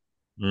Berry.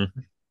 Mm.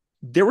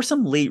 There were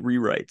some late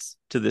rewrites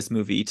to this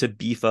movie to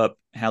beef up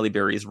Halle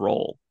Berry's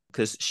role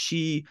because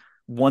she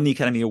won the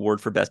Academy Award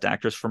for Best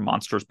Actress for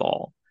Monsters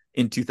Ball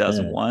in Mm.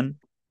 2001.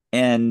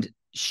 And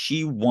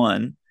she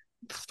won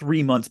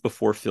 3 months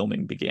before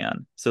filming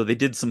began. So they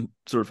did some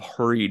sort of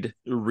hurried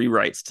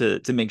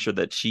rewrites to make sure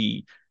that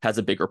she has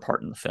a bigger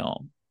part in the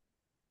film.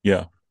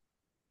 Yeah.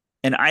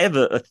 And I have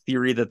a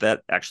theory that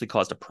that actually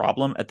caused a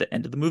problem at the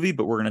end of the movie,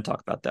 but we're going to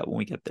talk about that when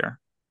we get there.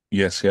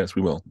 Yes. Yes.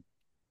 We will.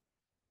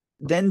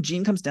 Then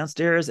Jean comes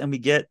downstairs and we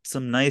get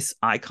some nice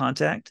eye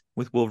contact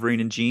with Wolverine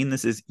and Jean.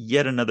 This is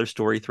yet another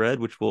story thread,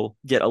 which will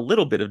get a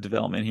little bit of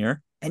development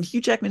here. And Hugh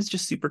Jackman is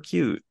just super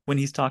cute when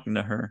he's talking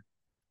to her.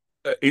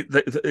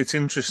 It's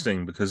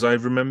interesting because I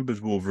remembered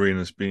Wolverine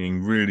as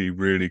being really,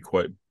 really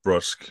quite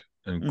brusque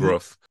and Mm-hmm.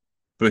 gruff,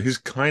 but he's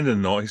kind of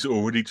not. He's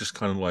already just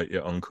kind of like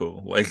your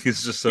uncle. Like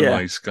he's just a Yeah,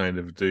 nice kind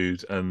of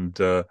dude. And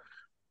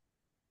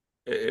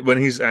when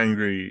he's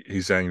angry,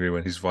 he's angry.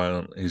 When he's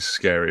violent, he's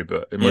scary.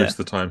 But yeah, most of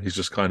the time, he's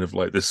just kind of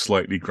like this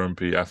slightly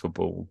grumpy,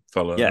 affable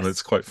fella, and yes.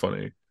 it's quite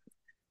funny.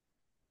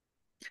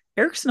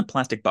 Eric's in a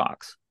plastic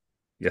box,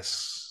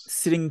 Yes,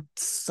 sitting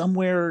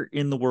somewhere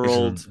in the he's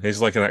world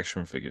he's like an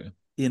action figure.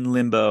 in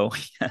limbo.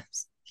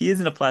 Yes. He is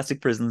in a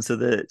plastic prison so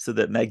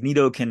that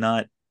Magneto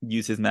cannot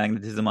use his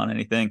magnetism on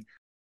anything.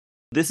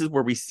 This is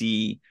where we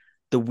see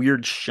the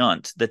weird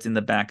shunt that's in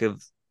the back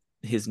of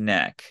his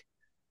neck,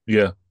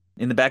 Yeah,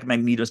 in the back of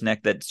Magneto's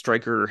neck that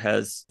Stryker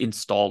has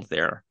installed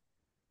there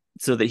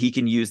so that he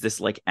can use this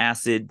like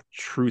acid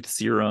truth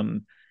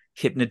serum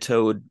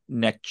hypnotoad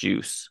neck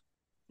juice.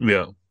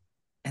 yeah,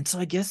 And so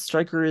I guess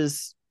Stryker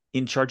is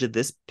in charge of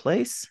this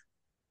place.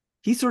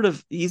 He's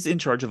in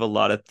charge of a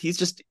lot of he's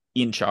just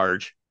in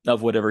charge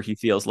of whatever he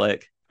feels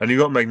like. and you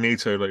got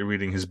Magneto like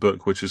reading his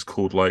book, which is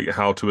called like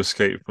How to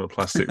Escape from a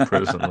Plastic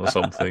Prison or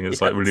something.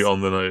 It's like really Yes.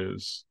 on the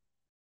nose.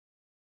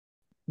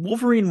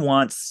 Wolverine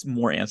wants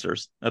more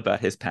answers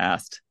about his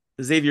past.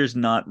 Xavier's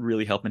not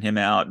really helping him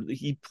out.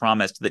 He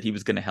promised that he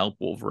was going to help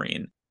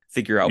Wolverine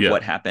figure out Yeah,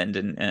 what happened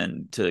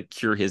and to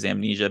cure his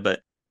amnesia,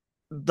 but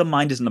the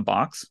mind isn't a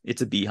box,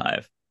 it's a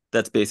beehive.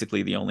 That's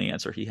basically the only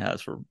answer he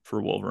has for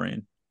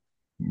Wolverine.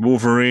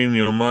 Wolverine,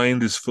 your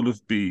mind is full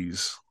of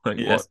bees. Like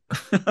what?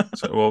 Yes.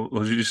 So, well,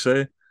 what did you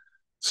say?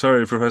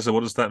 Sorry, Professor.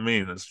 What does that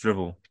mean? That's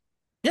drivel.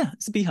 Yeah,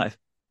 it's a beehive.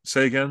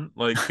 Say again.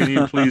 Like, can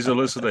you please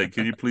elucidate?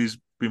 Can you please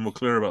be more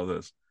clear about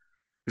this?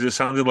 Because it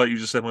sounded like you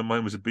just said my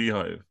mind was a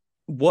beehive.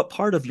 What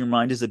part of your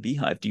mind is a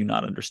beehive do you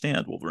not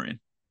understand, Wolverine?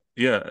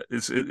 Yeah,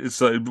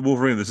 it's like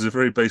Wolverine. This is a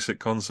very basic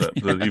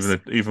concept that Yes.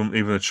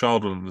 even a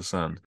child will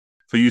understand.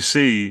 For you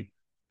see,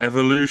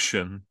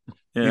 evolution,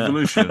 Yeah.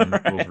 evolution,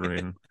 Right.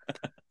 Wolverine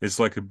is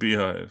like a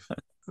beehive.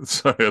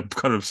 Sorry, I'm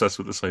kind of obsessed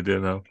with this idea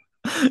now.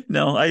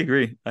 No, I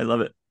agree. I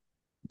love it.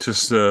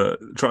 Just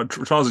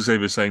Charles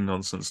Xavier saying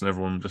nonsense and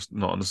everyone just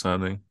not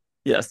understanding.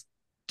 Yes.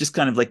 Just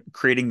kind of like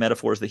creating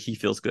metaphors that he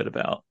feels good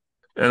about.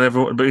 And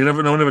everyone, but no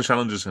one ever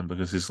challenges him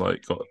because he's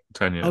like got Oh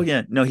tenure.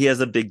 yeah. No, he has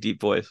a big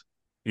deep voice.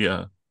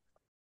 Yeah,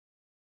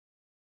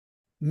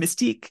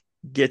 Mystique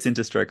gets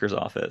into Stryker's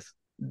office.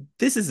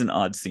 This is an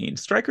odd scene.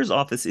 Stryker's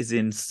office is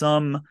in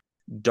some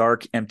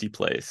dark, empty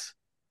place.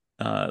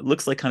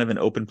 Looks like kind of an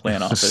open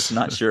plan office.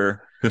 Not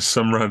sure there's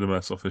some random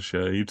ass office.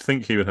 Yeah, you'd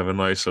think he would have a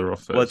nicer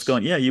what's office.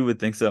 going. Yeah, you would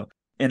think so.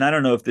 And I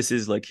don't know if this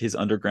is like his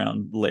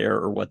underground lair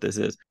or what this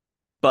is,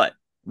 but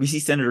we see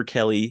Senator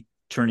Kelly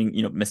turning,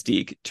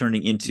 Mystique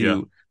turning Yeah,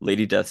 into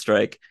Lady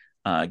Deathstrike,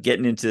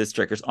 getting into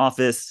Stryker's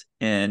office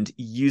and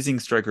using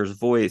Stryker's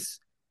voice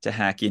to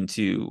hack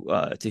into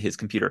to his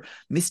computer.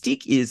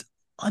 Mystique is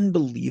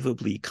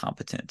unbelievably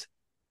competent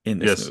in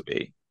this yes,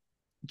 movie.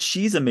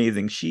 She's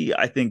amazing. She,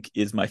 I think,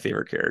 is my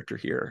favorite character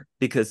here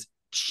because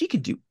she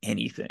can do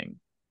anything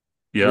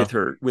yeah,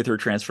 with her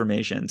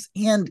transformations,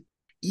 and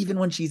even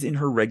when she's in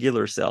her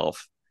regular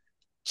self,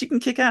 she can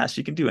kick ass.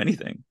 She can do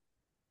anything.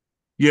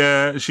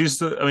 yeah. She's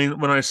the. I mean,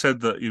 when I said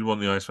that you'd want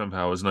the Iceman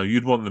powers, no,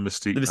 you'd want the The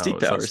Mystique Mystique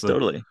powers. powers,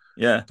 totally.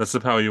 Yeah. That's the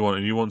power you want,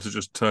 and you want to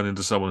just turn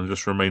into someone and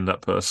just remain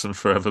that person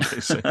forever,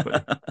 basically.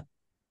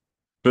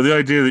 But the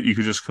idea that you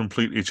could just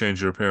completely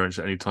change your appearance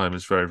at any time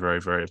is very, very,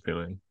 very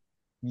appealing.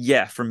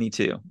 Yeah, for me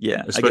too.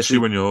 Yeah. Especially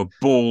when you're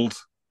bald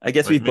I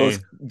guess like we've both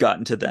me.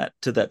 gotten to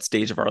that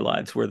stage of our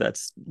lives where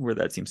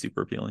that seems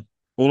super appealing.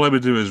 All I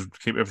would do is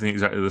keep everything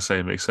exactly the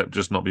same, except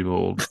just not be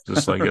bald.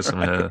 Just like get some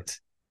hair, Right.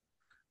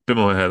 bit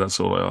more hair. That's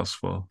all I ask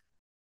for.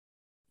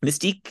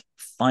 Mystique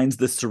finds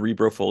the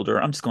Cerebro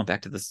folder. I'm just going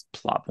back to this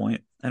plot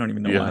point. I don't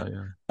even know Yeah, why.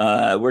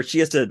 yeah. Where she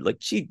has to like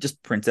she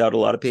just prints out a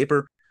lot of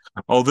paper.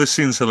 Oh, this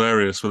scene's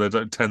hilarious where they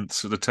don't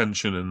tense the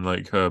tension in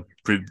like her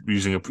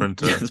using a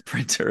printer. This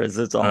printer is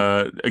it's all.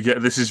 Again,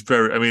 this is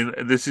very. I mean,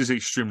 this is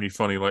extremely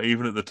funny. Like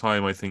even at the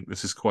time, I think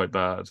this is quite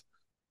bad.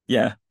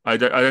 Yeah. I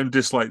don't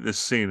dislike this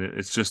scene.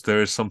 It's just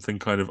there is something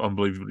kind of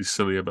unbelievably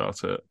silly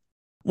about it.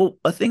 Well,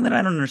 a thing that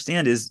I don't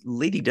understand is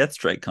Lady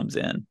Deathstrike comes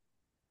in,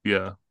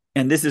 Yeah.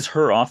 and this is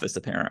her office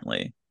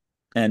apparently,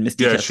 and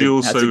Mystique Yeah, has she to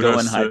also go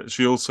and has hide. to.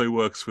 She also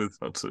works with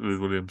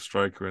William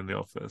Stryker in the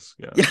office.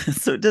 Yeah, Yeah.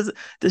 So does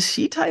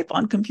she type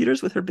on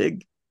computers with her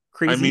big,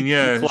 I mean, crazy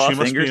yeah, claw she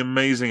must be fingers?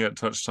 amazing at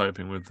touch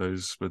typing with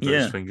those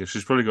Yeah. fingers.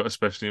 She's probably got a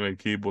specially made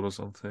keyboard or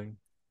something.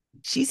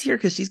 She's here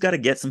because she's got to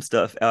get some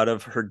stuff out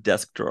of her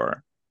desk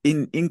drawer,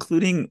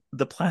 including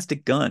the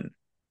plastic gun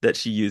that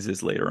she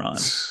uses later on.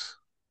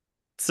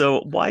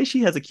 So why she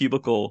has a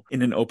cubicle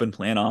in an open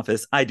plan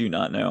office, I do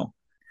not know.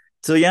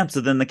 So yeah,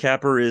 so then the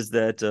capper is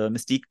that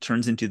Mystique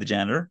turns into the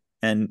janitor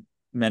and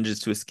manages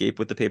to escape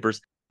with the papers.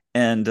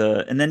 And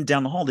then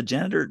down the hall, the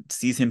janitor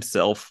sees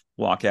himself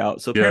walk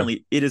out. So Yeah.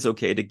 apparently it is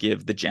okay to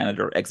give the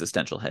janitor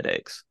existential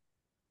headaches.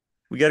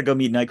 We got to go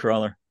meet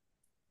Nightcrawler.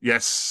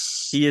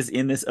 Yes. He is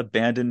in this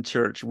abandoned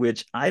church,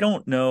 which I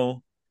don't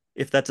know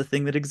if that's a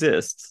thing that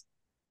exists.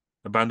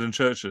 Abandoned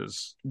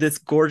churches. This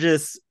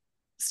gorgeous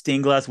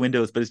stained glass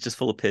windows, but it's just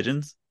full of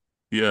pigeons.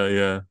 Yeah,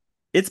 yeah.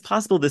 It's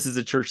possible this is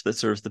a church that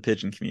serves the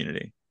pigeon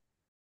community.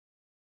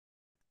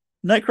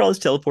 Nightcrawler's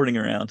teleporting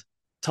around,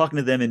 talking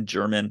to them in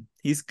German.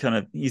 He's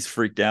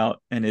freaked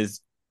out and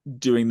is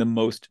doing the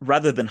most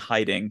rather than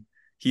hiding.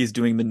 He's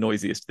doing the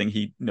noisiest thing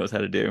he knows how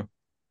to do.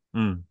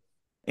 Mm.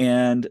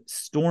 And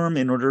Storm,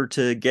 in order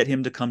to get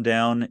him to come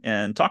down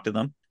and talk to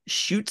them,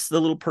 shoots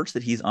the little perch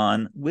that he's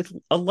on with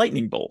a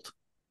lightning bolt.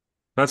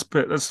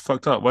 That's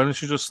fucked up. Why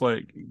don't you just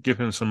like give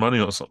him some money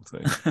or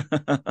something?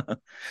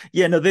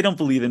 Yeah, no, they don't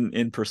believe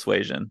in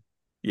persuasion.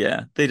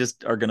 Yeah, they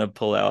just are gonna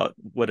pull out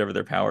whatever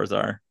their powers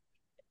are.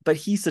 But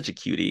he's such a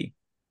cutie.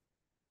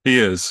 He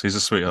is. He's a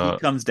He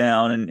sweetheart. comes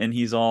down and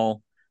he's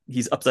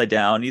upside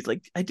down. He's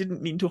like, I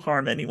didn't mean to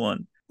harm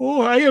anyone.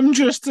 Oh, I am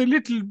just a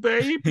little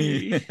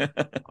baby.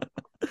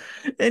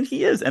 And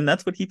he is, and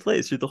that's what he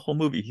plays through the whole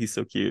movie. He's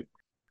so cute.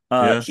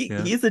 Yeah,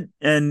 yeah. He is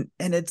and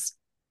it's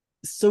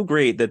so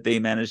great that they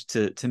managed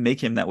to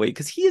make him that way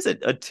because he is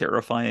a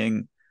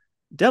terrifying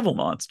devil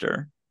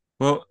monster.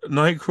 Well,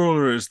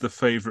 Nightcrawler is the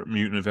favorite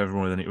mutant of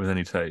everyone with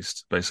any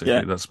taste. Basically,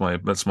 Yeah. that's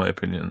my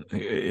opinion.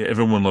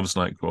 Everyone loves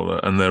Nightcrawler,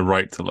 and they're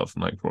right to love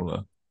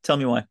Nightcrawler. Tell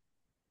me why.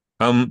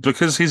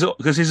 Because he's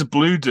a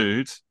blue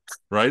dude,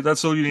 right?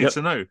 That's all you need Yep.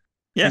 to know.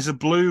 Yeah. He's a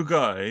blue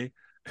guy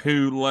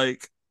who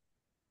like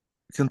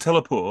can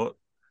teleport,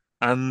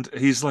 and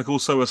he's like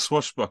also a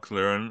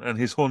swashbuckler, and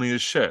he's horny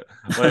as shit.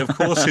 Like, of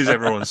course, he's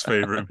everyone's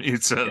favorite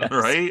mutant, Yes.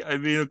 right? I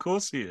mean, of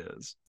course he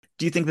is.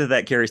 Do you think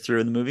that carries through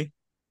in the movie?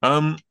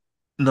 Um,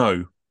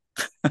 no,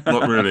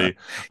 not really.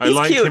 I He's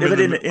like cute, him in but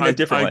the. in a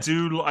different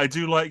way. I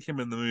do like him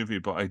in the movie,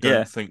 but I Yeah.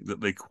 don't think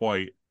that they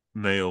quite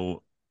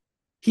nail.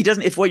 He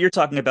doesn't if what you're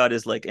talking about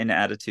is like an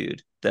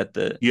attitude that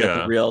the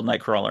Yeah. real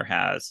Nightcrawler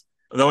has.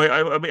 Though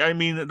I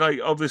mean like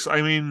obviously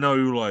I mean no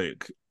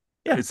like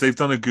Yeah. it's they've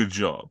done a good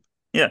job.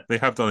 Yeah. They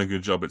have done a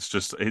good job. It's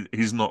just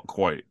he's not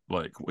quite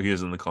like he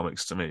is in the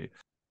comics to me.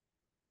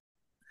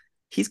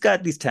 He's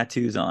got these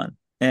tattoos on,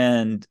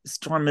 and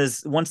Storm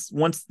is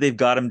once they've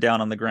got him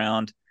down on the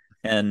ground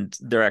and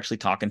they're actually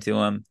talking to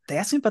him. They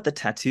ask him about the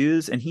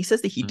tattoos, and he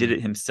says that he did Mm.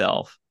 it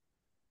himself.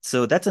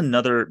 So that's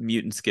another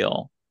mutant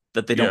skill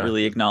that they don't Yeah,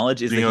 really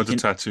acknowledge is being that able he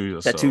to can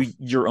tattoo tattoo yourself.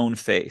 your own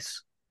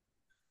face.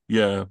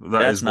 Yeah, that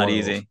That's is not wild.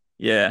 easy.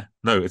 Yeah.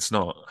 No, it's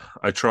not.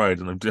 I tried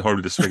and I'm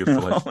horribly disfigured for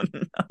life. Oh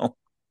no.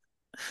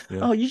 Yeah.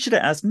 Oh, you should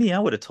have asked me. I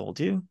would have told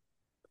you.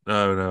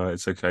 No, no,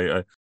 it's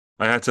okay.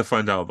 I had to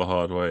find out the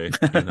hard way,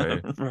 you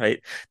know.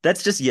 Right.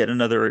 That's just yet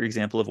another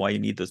example of why you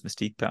need those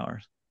mystique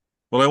powers.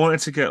 Well, I wanted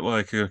to get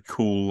like a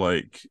cool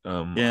like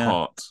Yeah.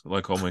 heart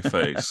like on my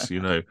face, you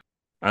know.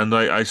 And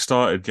I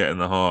started getting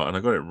the heart and I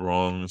got it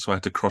wrong, so I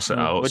had to cross it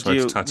out. So I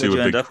had to What'd tattoo a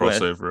you end big up cross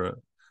with? over it.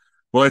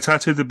 Well, I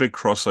tattooed the big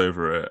cross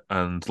over it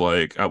and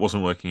like that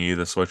wasn't working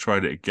either, so I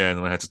tried it again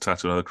and I had to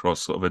tattoo another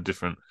cross sort of a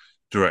different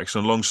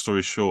direction. Long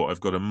story short, I've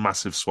got a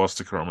massive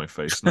swastika on my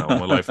face now.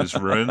 My life is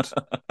ruined.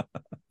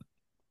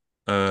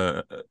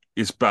 Uh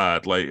it's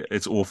bad, like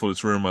it's awful,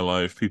 it's ruined my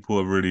life. People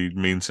are really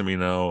mean to me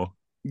now.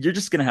 You're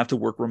just gonna have to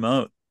work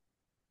remote.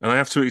 And I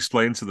have to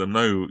explain to them,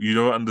 no, you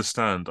don't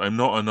understand. I'm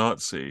not a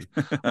Nazi.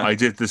 I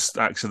did this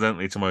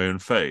accidentally to my own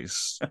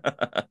face.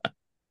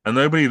 And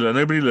nobody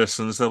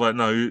listens. They're like,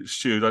 no,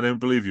 Stu, I don't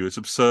believe you. It's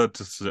absurd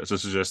to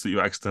suggest that you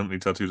accidentally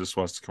tattooed a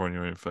swastika on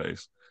your own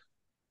face.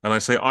 And I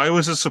say, I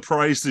was as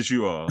surprised as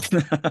you are.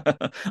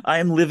 I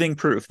am living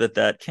proof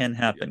that can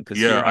happen because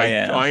Yeah, here I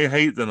am. I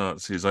hate the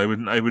Nazis. I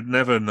would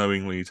never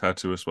knowingly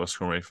tattoo a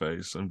swastika on my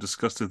face. I'm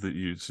disgusted that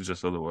you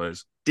suggest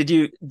otherwise. Did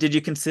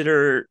you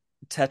consider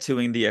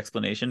tattooing the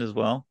explanation as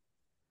well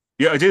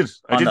Yeah, I did.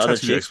 I on did the other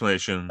tattoo the cheek?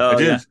 explanation. I Oh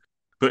yeah. did.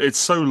 But it's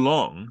so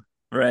long.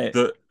 Right.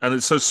 that, and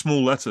it's so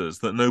small letters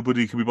that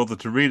nobody can be bothered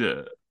to read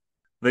it.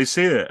 They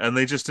see it and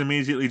they just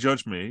immediately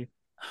judge me.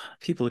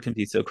 People can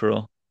be so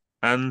cruel.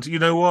 And you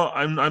know what?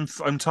 I'm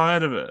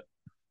tired of it.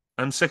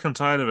 I'm sick and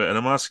tired of it. And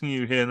I'm asking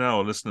you here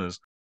now, listeners,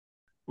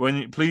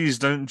 please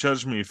don't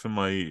judge me for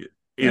my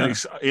Yeah.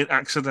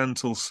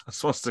 accidental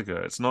swastika.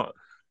 It's not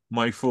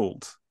my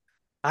fault.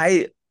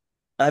 I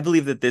I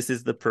believe that this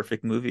is the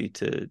perfect movie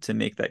to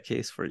make that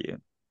case for you.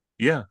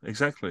 Yeah,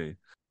 exactly.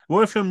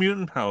 What if your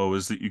mutant power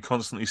was that you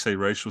constantly say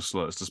racial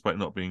slurs despite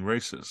not being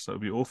racist? That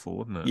would be awful,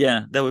 wouldn't it?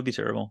 Yeah, that would be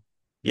terrible.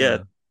 Yeah, Yeah.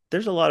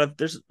 there's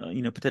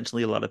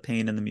potentially a lot of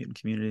pain in the mutant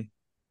community.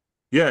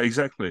 Yeah,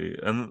 exactly.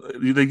 And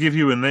they give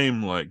you a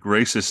name like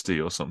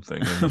Racisty or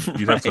something, and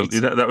Right.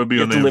 that would be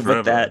You your have to name live with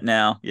forever. that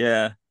now.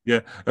 Yeah.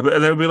 Yeah, but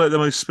there would be like the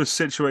most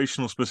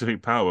situational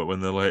specific power when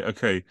they're like,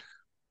 okay,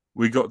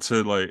 we got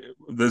to like,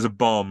 there's a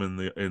bomb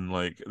in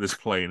like this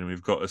plane, and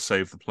we've got to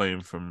save the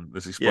plane from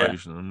this Yeah.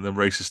 explosion. And the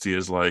Racisty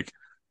is like,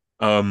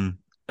 um,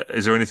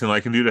 is there anything I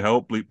can do to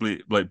help? Bleep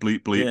bleep, like bleep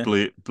bleep Yeah.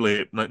 bleep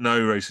bleep. Like,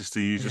 no, Racisty,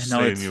 you Yeah, just no,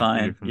 stay in it's your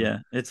fine. Yeah,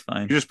 it's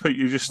fine. you just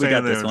We stay in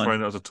got there this and try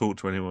one. not to talk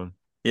to anyone.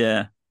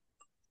 Yeah.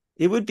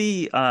 It would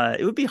be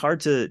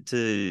hard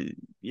to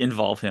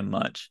involve him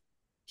much.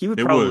 It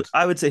would.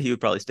 I would say he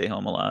would probably stay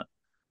home a lot.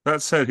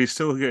 That said, he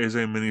still get his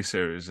own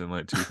miniseries in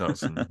like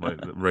 2000, like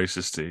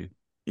Racisty.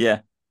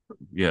 Yeah.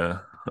 Yeah,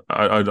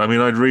 I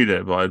mean, I'd read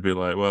it, but I'd be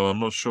like, well, I'm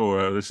not sure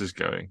where this is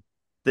going.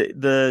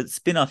 The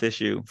spin-off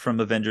issue from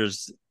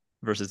Avengers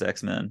versus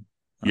X-Men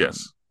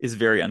Yes, is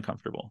very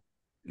uncomfortable.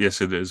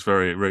 yes, it is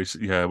very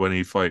racist. Yeah, when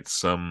he fights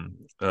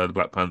the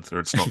Black Panther,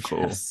 it's not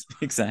cool. Yes,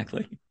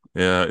 exactly.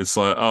 Yeah, it's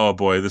like, oh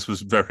boy, this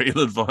was very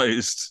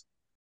ill-advised.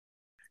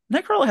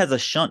 Nightcrawler has a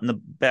shunt in the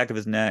back of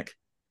his neck,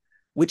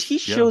 which he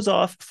Yeah, shows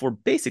off for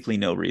basically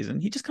no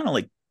reason. He just kind of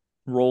like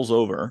rolls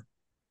over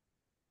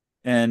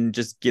and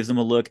just gives him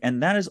a look.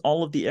 And that is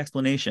all of the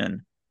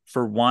explanation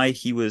for why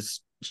he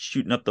was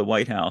shooting up the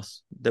White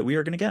House that we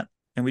are going to get.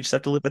 And we just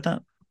have to live with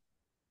that.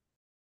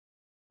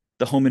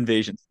 The home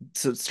invasion.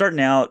 So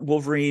starting out,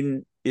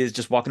 Wolverine is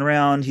just walking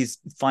around. He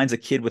finds a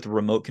kid with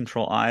remote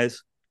control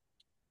eyes,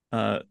 who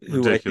I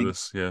think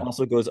ridiculous. Yeah,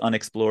 also goes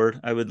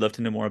unexplored. I would love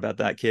to know more about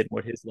that kid,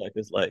 what his life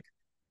is like.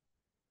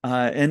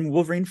 And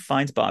Wolverine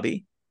finds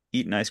Bobby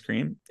eating ice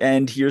cream,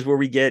 and here's where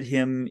we get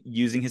him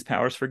using his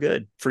powers for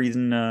good,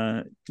 freezing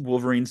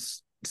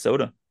Wolverine's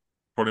soda.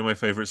 probably my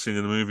favorite scene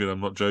in the movie, and I'm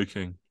not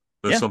joking.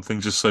 There's Yeah, something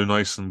just so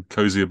nice and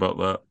cozy about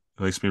that.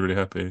 It makes me really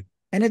happy.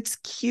 and it's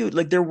cute.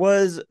 Like there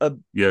was a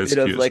Yeah, it's bit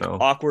of cute as like hell.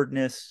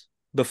 awkwardness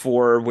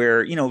before,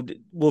 where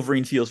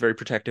Wolverine feels very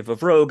protective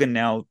of Rogue, and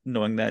now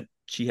knowing that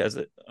she has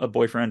a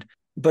boyfriend.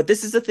 But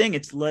this is the thing.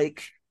 It's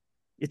like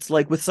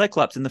with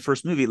Cyclops in the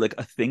first movie, like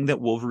a thing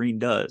that Wolverine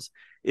does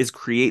is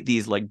create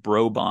these like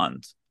bro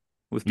bonds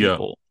with Yeah.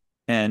 people,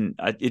 and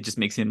it just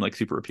makes him like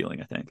super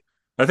appealing, I think.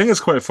 I think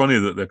it's quite funny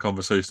that their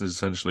conversation is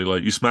essentially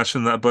like, you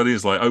smashing that, buddy?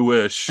 It's like, I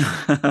wish.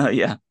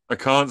 Yeah. I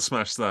can't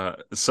smash that.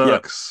 It Yep.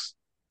 sucks.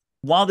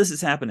 While this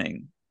is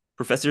happening,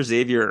 Professor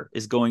Xavier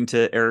is going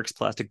to Eric's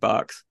plastic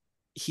box.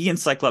 He and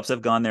Cyclops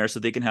have gone there so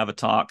they can have a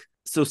talk.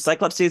 So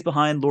Cyclops stays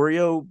behind.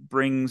 Lorio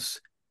brings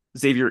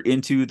Xavier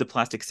into the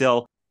plastic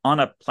cell on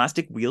a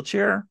plastic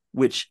wheelchair,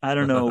 which I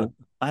don't know.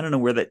 I don't know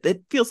where that.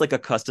 It feels like a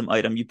custom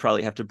item you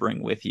probably have to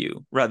bring with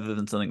you rather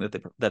than something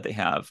that they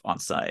have on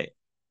site.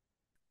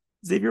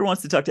 Xavier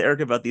wants to talk to Eric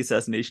about the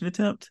assassination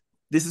attempt.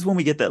 This is when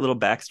we get that little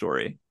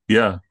backstory,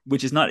 Yeah.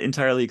 which is not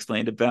entirely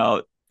explained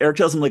about. Eric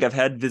tells him, like, I've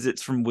had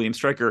visits from William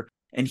Stryker,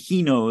 and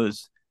he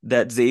knows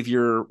that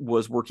Xavier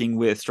was working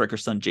with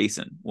Stryker's son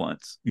Jason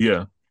once,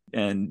 Yeah.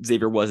 and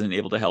Xavier wasn't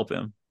able to help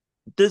him.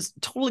 This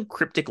totally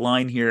cryptic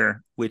line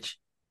here, which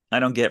I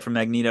don't get from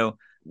Magneto,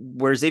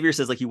 where Xavier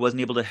says like he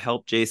wasn't able to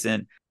help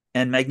Jason,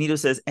 and Magneto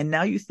says, and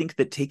now you think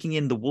that taking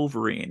in the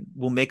Wolverine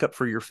will make up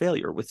for your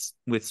failure with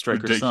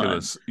Stryker's son.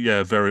 Ridiculous.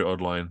 Yeah, very odd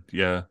line.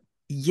 Yeah.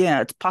 Yeah,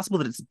 it's possible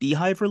that it's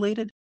Beehive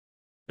related.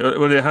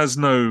 Well, it has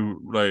no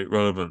like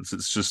relevance.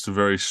 It's just a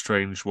very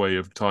strange way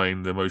of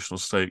tying the emotional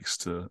stakes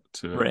to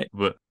it. Right.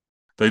 But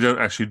they don't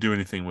actually do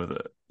anything with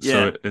it.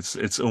 So Yeah.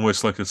 it's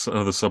almost like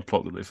another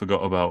subplot that they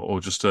forgot about, or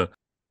just a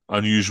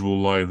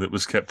unusual line that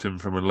was kept in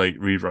from a late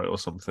rewrite or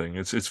something.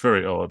 It's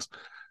very odd. I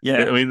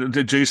Yeah. mean,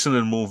 Jason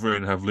and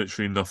Wolverine have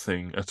literally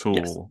nothing at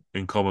Yes. all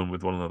in common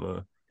with one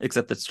another.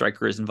 Except that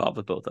Stryker is involved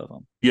with both of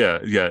them. Yeah,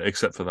 yeah,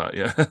 except for that,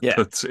 yeah. Yeah.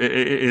 But it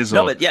is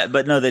No, odd. but yeah,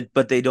 but no, that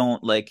but they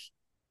don't like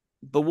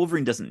but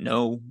Wolverine doesn't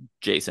know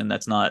Jason.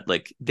 That's not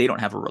like they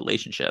don't have a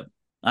relationship.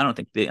 I don't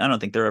think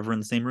they're ever in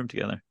the same room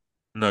together.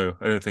 No,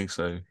 I don't think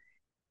so.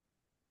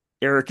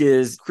 Eric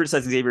is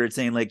criticizing Xavier,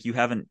 saying like you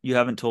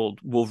haven't told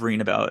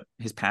Wolverine about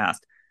his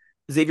past.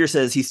 Xavier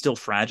says he's still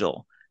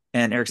fragile,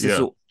 and Eric says, Yeah.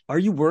 "So are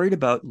you worried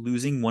about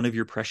losing one of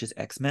your precious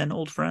X-Men,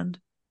 old friend?"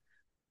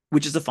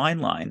 Which is a fine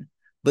line,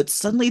 but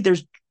suddenly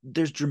there's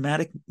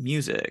dramatic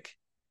music,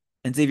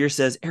 and Xavier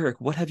says,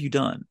 "Eric, what have you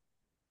done?"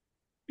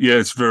 Yeah,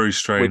 it's very Which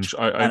strange.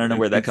 I don't know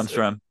where that comes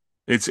from.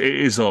 It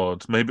is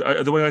odd. Maybe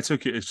the way I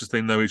took it is just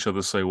they know each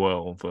other so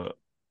well, but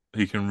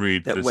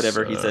read that this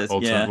whatever he says.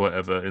 alternate Yeah.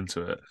 whatever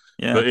into it.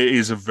 Yeah. But it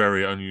is a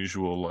very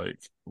unusual, like,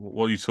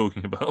 what are you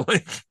talking about?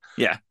 Like,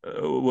 Yeah.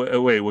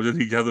 wait, what did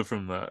he gather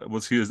from that?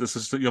 Was he? This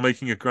is you're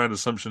making a grand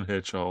assumption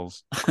here,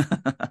 Charles.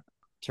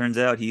 Turns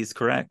out he's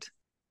correct.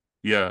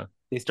 Yeah,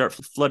 They start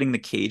flooding the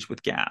cage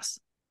with gas.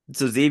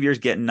 So Xavier's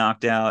getting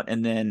knocked out,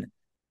 and then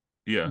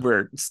yeah,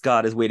 where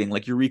Scott is waiting,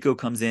 like Yuriko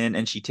comes in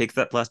and she takes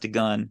that plastic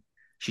gun,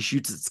 she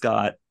shoots at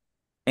Scott,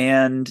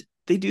 and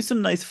they do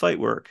some nice fight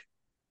work.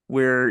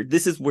 Where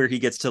this is where he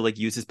gets to like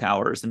use his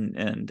powers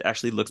and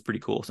actually looks pretty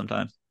cool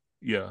sometimes.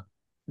 yeah.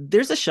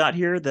 There's a shot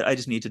here that I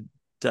just need to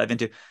dive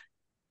into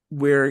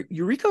where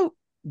Yuriko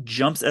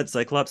jumps at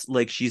Cyclops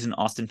like she's an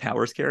Austin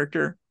Powers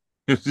character.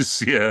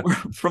 Just yeah,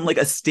 From like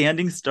a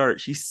standing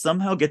start, she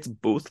somehow gets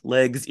both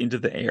legs into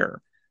the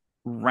air,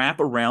 wrap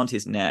around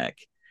his neck,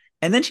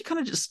 and then she kind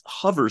of just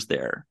hovers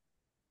there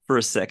for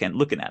a second,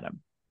 looking at him.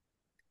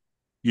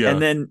 yeah.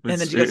 And then she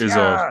It goes, is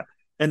odd.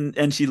 yeah.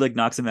 And she like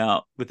knocks him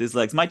out with his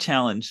legs. My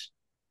challenge,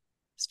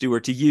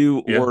 Stuart, to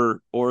you Yeah,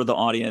 or the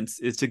audience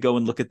is to go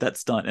and look at that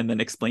stunt and then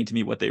explain to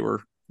me what they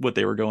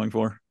were going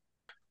for.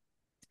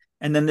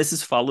 And then this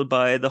is followed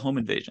by the home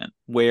invasion,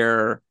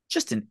 where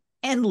just an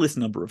endless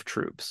number of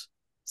troops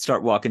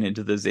start walking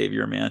into the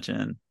Xavier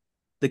mansion.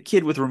 The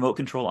kid with remote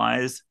control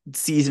eyes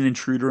sees an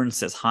intruder and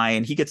says hi,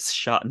 and he gets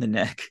shot in the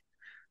neck.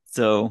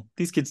 So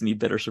these kids need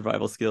better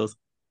survival skills.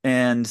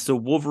 And so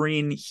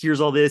Wolverine hears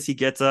all this. He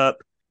gets up.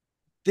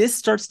 This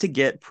starts to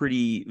get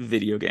pretty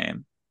video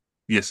game.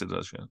 yes, it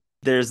does. Yeah,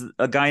 There's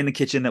a guy in the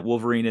kitchen that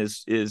Wolverine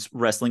is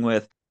wrestling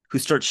with who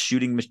starts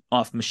shooting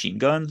off machine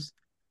guns.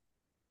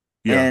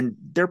 yeah. And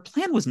their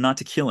plan was not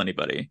to kill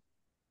anybody.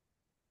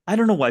 I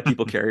don't know why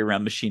people carry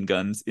around machine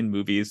guns in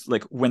movies,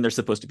 like when they're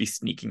supposed to be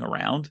sneaking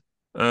around.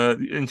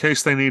 In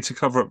case they need to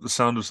cover up the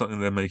sound of something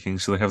they're making,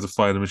 so they have to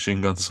fire the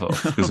machine guns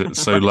off because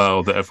it's so Right.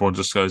 loud that everyone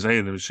just goes,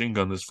 "Hey, the machine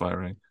gun is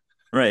firing,"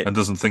 Right. and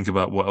doesn't think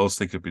about what else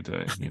they could be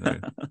doing.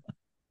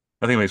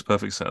 I think it makes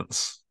perfect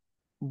sense.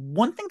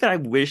 One thing that I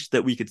wish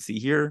that we could see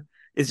here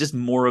is just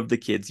more of the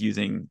kids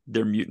using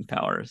their mutant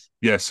powers.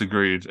 Yes,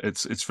 agreed.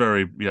 It's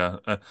very yeah.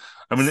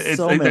 I mean,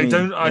 So they many.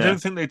 don't. I Yeah. don't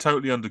think they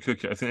totally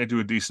undercook it. I think they do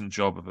a decent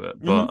job of it.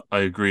 Hmm. But I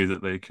agree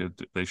that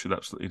they should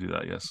absolutely do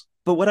that. Yes.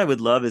 But what I would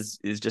love is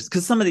just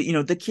because some of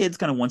the kids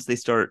kind of once we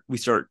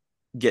start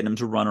getting them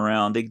to run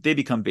around, they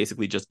become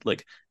basically just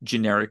like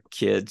generic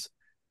kids.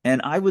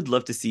 And I would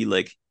love to see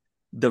like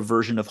the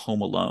version of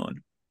Home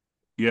Alone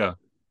Yeah.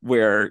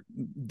 where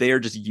they are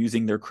just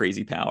using their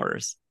crazy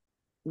powers.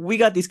 We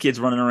got these kids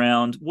running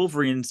around.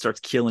 Wolverine starts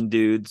killing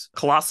dudes.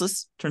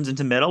 Colossus turns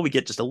into metal. We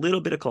get just a little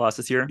bit of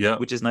Colossus here, Yeah.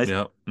 which is nice.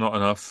 Yeah. Not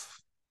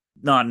enough.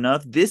 Not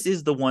enough. This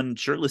is the one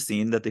shirtless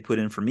scene that they put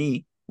in for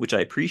me, which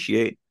I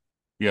appreciate.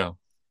 Yeah.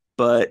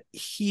 But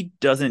he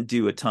doesn't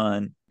do a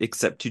ton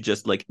except to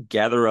just like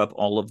gather up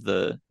all of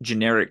the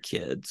generic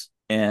kids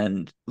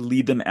and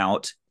lead them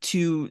out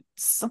to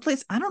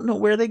someplace. I don't know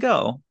where they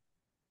go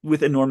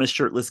with enormous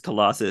shirtless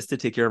Colossus to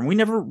take care of him.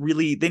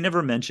 They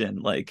never mention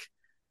like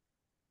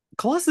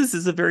Colossus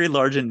is a very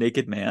large and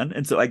naked man,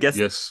 and so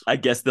Yes. I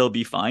guess they'll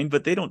be fine.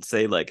 But they don't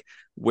say like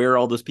where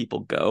all those people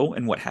go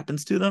and what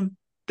happens to them.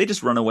 They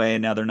just run away,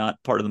 and now they're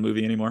not part of the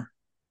movie anymore.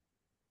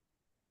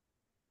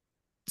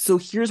 So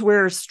here's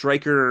where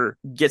Stryker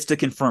gets to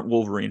confront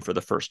Wolverine for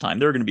the first time.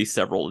 There are going to be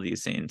several of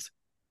these scenes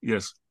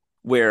Yes.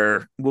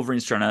 where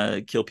Wolverine's trying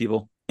to kill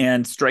people,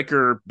 and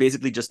Stryker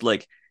basically just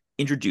like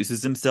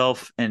introduces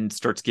himself and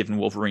starts giving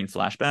Wolverine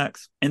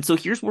flashbacks. And so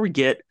here's where we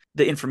get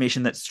the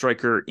information that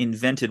Stryker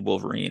invented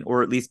Wolverine,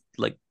 or at least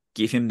like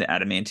gave him the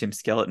adamantium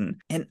skeleton.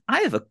 And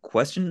I have a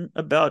question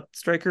about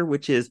Stryker,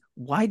 which is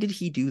why did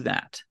he do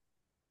that?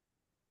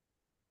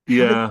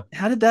 Yeah.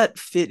 How did that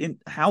fit in?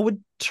 How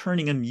would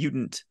turning a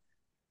mutant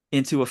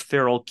into a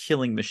feral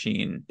killing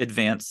machine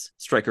advance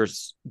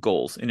Stryker's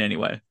goals in any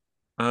way?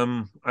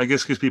 I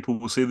guess because people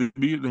will see the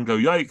mutant and go,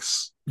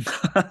 "Yikes!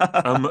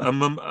 I'm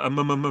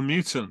a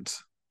mutant."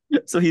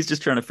 So he's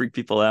just trying to freak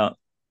people out.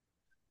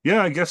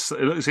 Yeah, I guess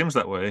it seems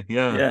that way.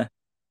 Yeah. Yeah.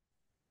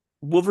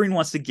 Wolverine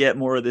wants to get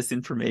more of this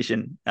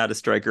information out of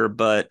Stryker,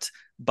 but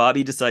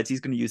Bobby decides he's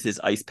going to use his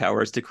ice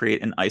powers to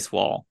create an ice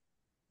wall,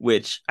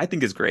 which I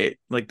think is great.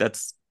 Like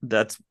that's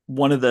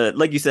one of the,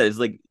 like you said, is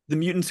like the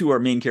mutants who are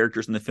main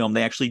characters in the film,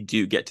 they actually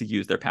do get to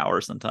use their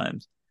powers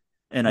sometimes.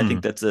 And I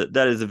think Hmm.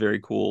 that is a very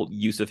cool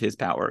use of his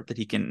power that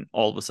he can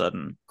all of a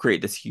sudden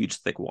create this huge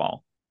thick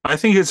wall. I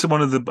think it's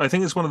one of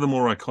the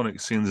more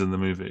iconic scenes in the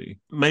movie.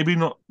 Maybe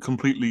not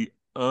completely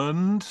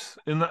earned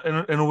in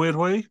a weird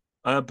way,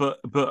 but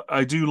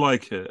I do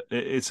like it.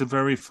 It's a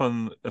very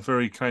fun, a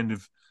very kind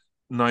of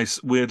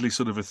nice, weirdly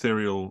sort of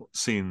ethereal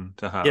scene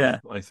to have. Yeah.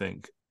 I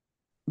think.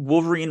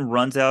 Wolverine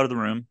runs out of the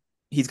room.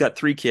 He's got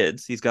three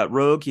kids. He's got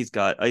Rogue, he's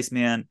got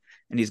Iceman,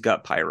 and he's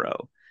got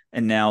Pyro.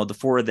 And now the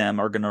four of them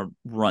are going to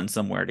run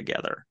somewhere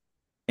together.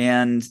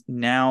 And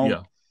now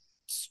Yeah,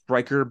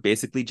 Stryker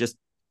basically just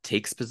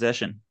takes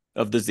possession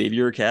of the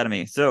Xavier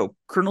Academy. So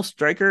Colonel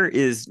Stryker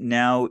is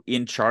now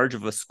in charge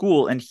of a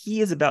school, and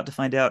he is about to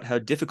find out how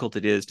difficult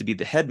it is to be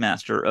the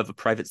headmaster of a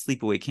private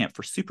sleepaway camp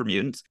for super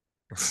mutants.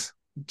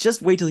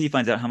 Just wait till he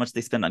finds out how much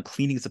they spend on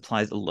cleaning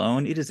supplies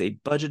alone. It is a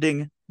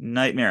budgeting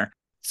nightmare.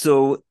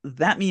 So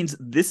that means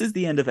this is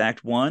the end of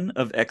Act 1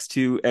 of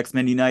X2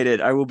 X-Men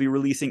United. I will be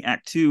releasing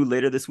Act 2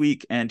 later this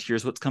week, and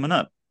here's what's coming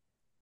up.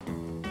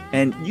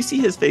 And you see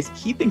his face.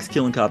 He thinks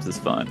killing cops is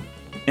fun.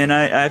 And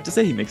I have to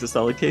say, he makes a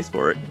solid case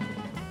for it.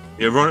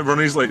 Yeah,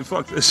 Ronnie's like,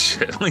 fuck this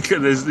shit. Like,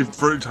 there's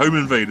home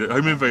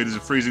invaders are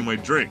freezing my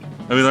drink.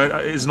 I mean,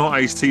 it's not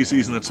iced tea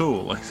season at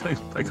all. Like,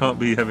 I can't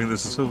be having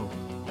this at all.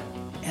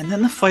 And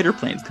then the fighter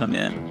planes come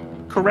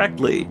in.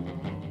 Correctly.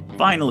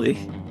 Finally.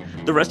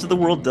 The rest of the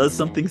world does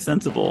something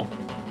sensible.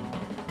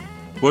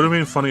 What would have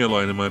been a funnier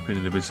line, in my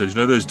opinion, if he said, you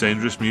know those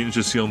dangerous mutants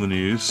you see on the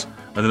news?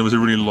 And then there was a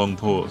really long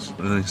pause.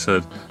 And then he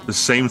said, the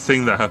same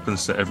thing that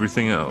happens to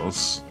everything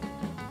else.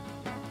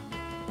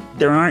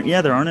 There aren't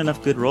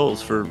enough good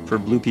roles for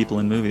blue people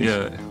in movies.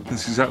 Yeah,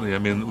 that's exactly. I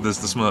mean, there's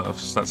the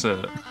Smurfs. That's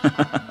it.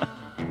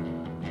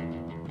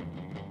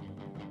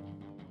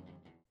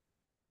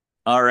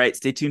 All right,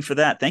 stay tuned for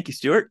that. Thank you,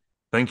 Stuart.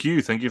 Thank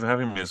you for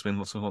having me. It's been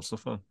lots of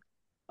fun.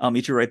 I'll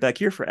meet you right back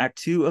here for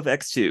Act 2 of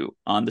X2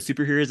 on the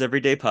Superheroes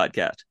Everyday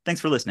podcast. Thanks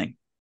for listening.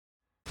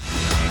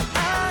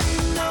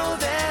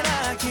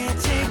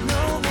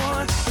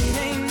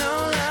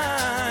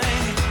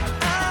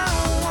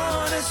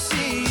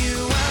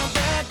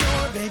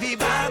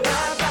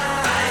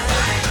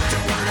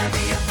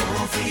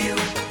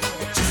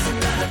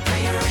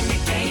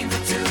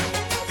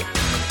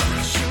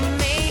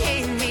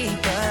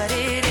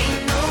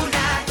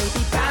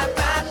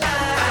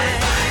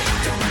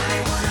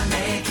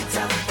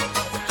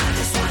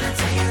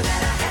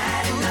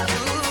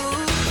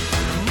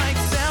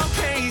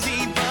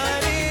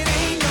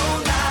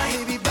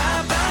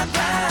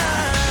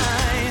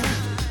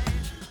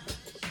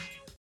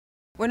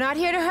 We're not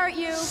here to hurt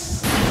you.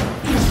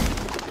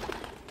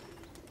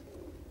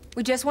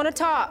 We just want to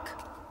talk.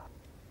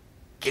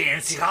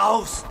 Gehen Sie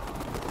raus!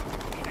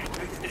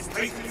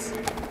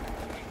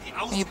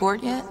 Are you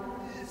bored yet?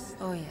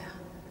 Oh, yeah.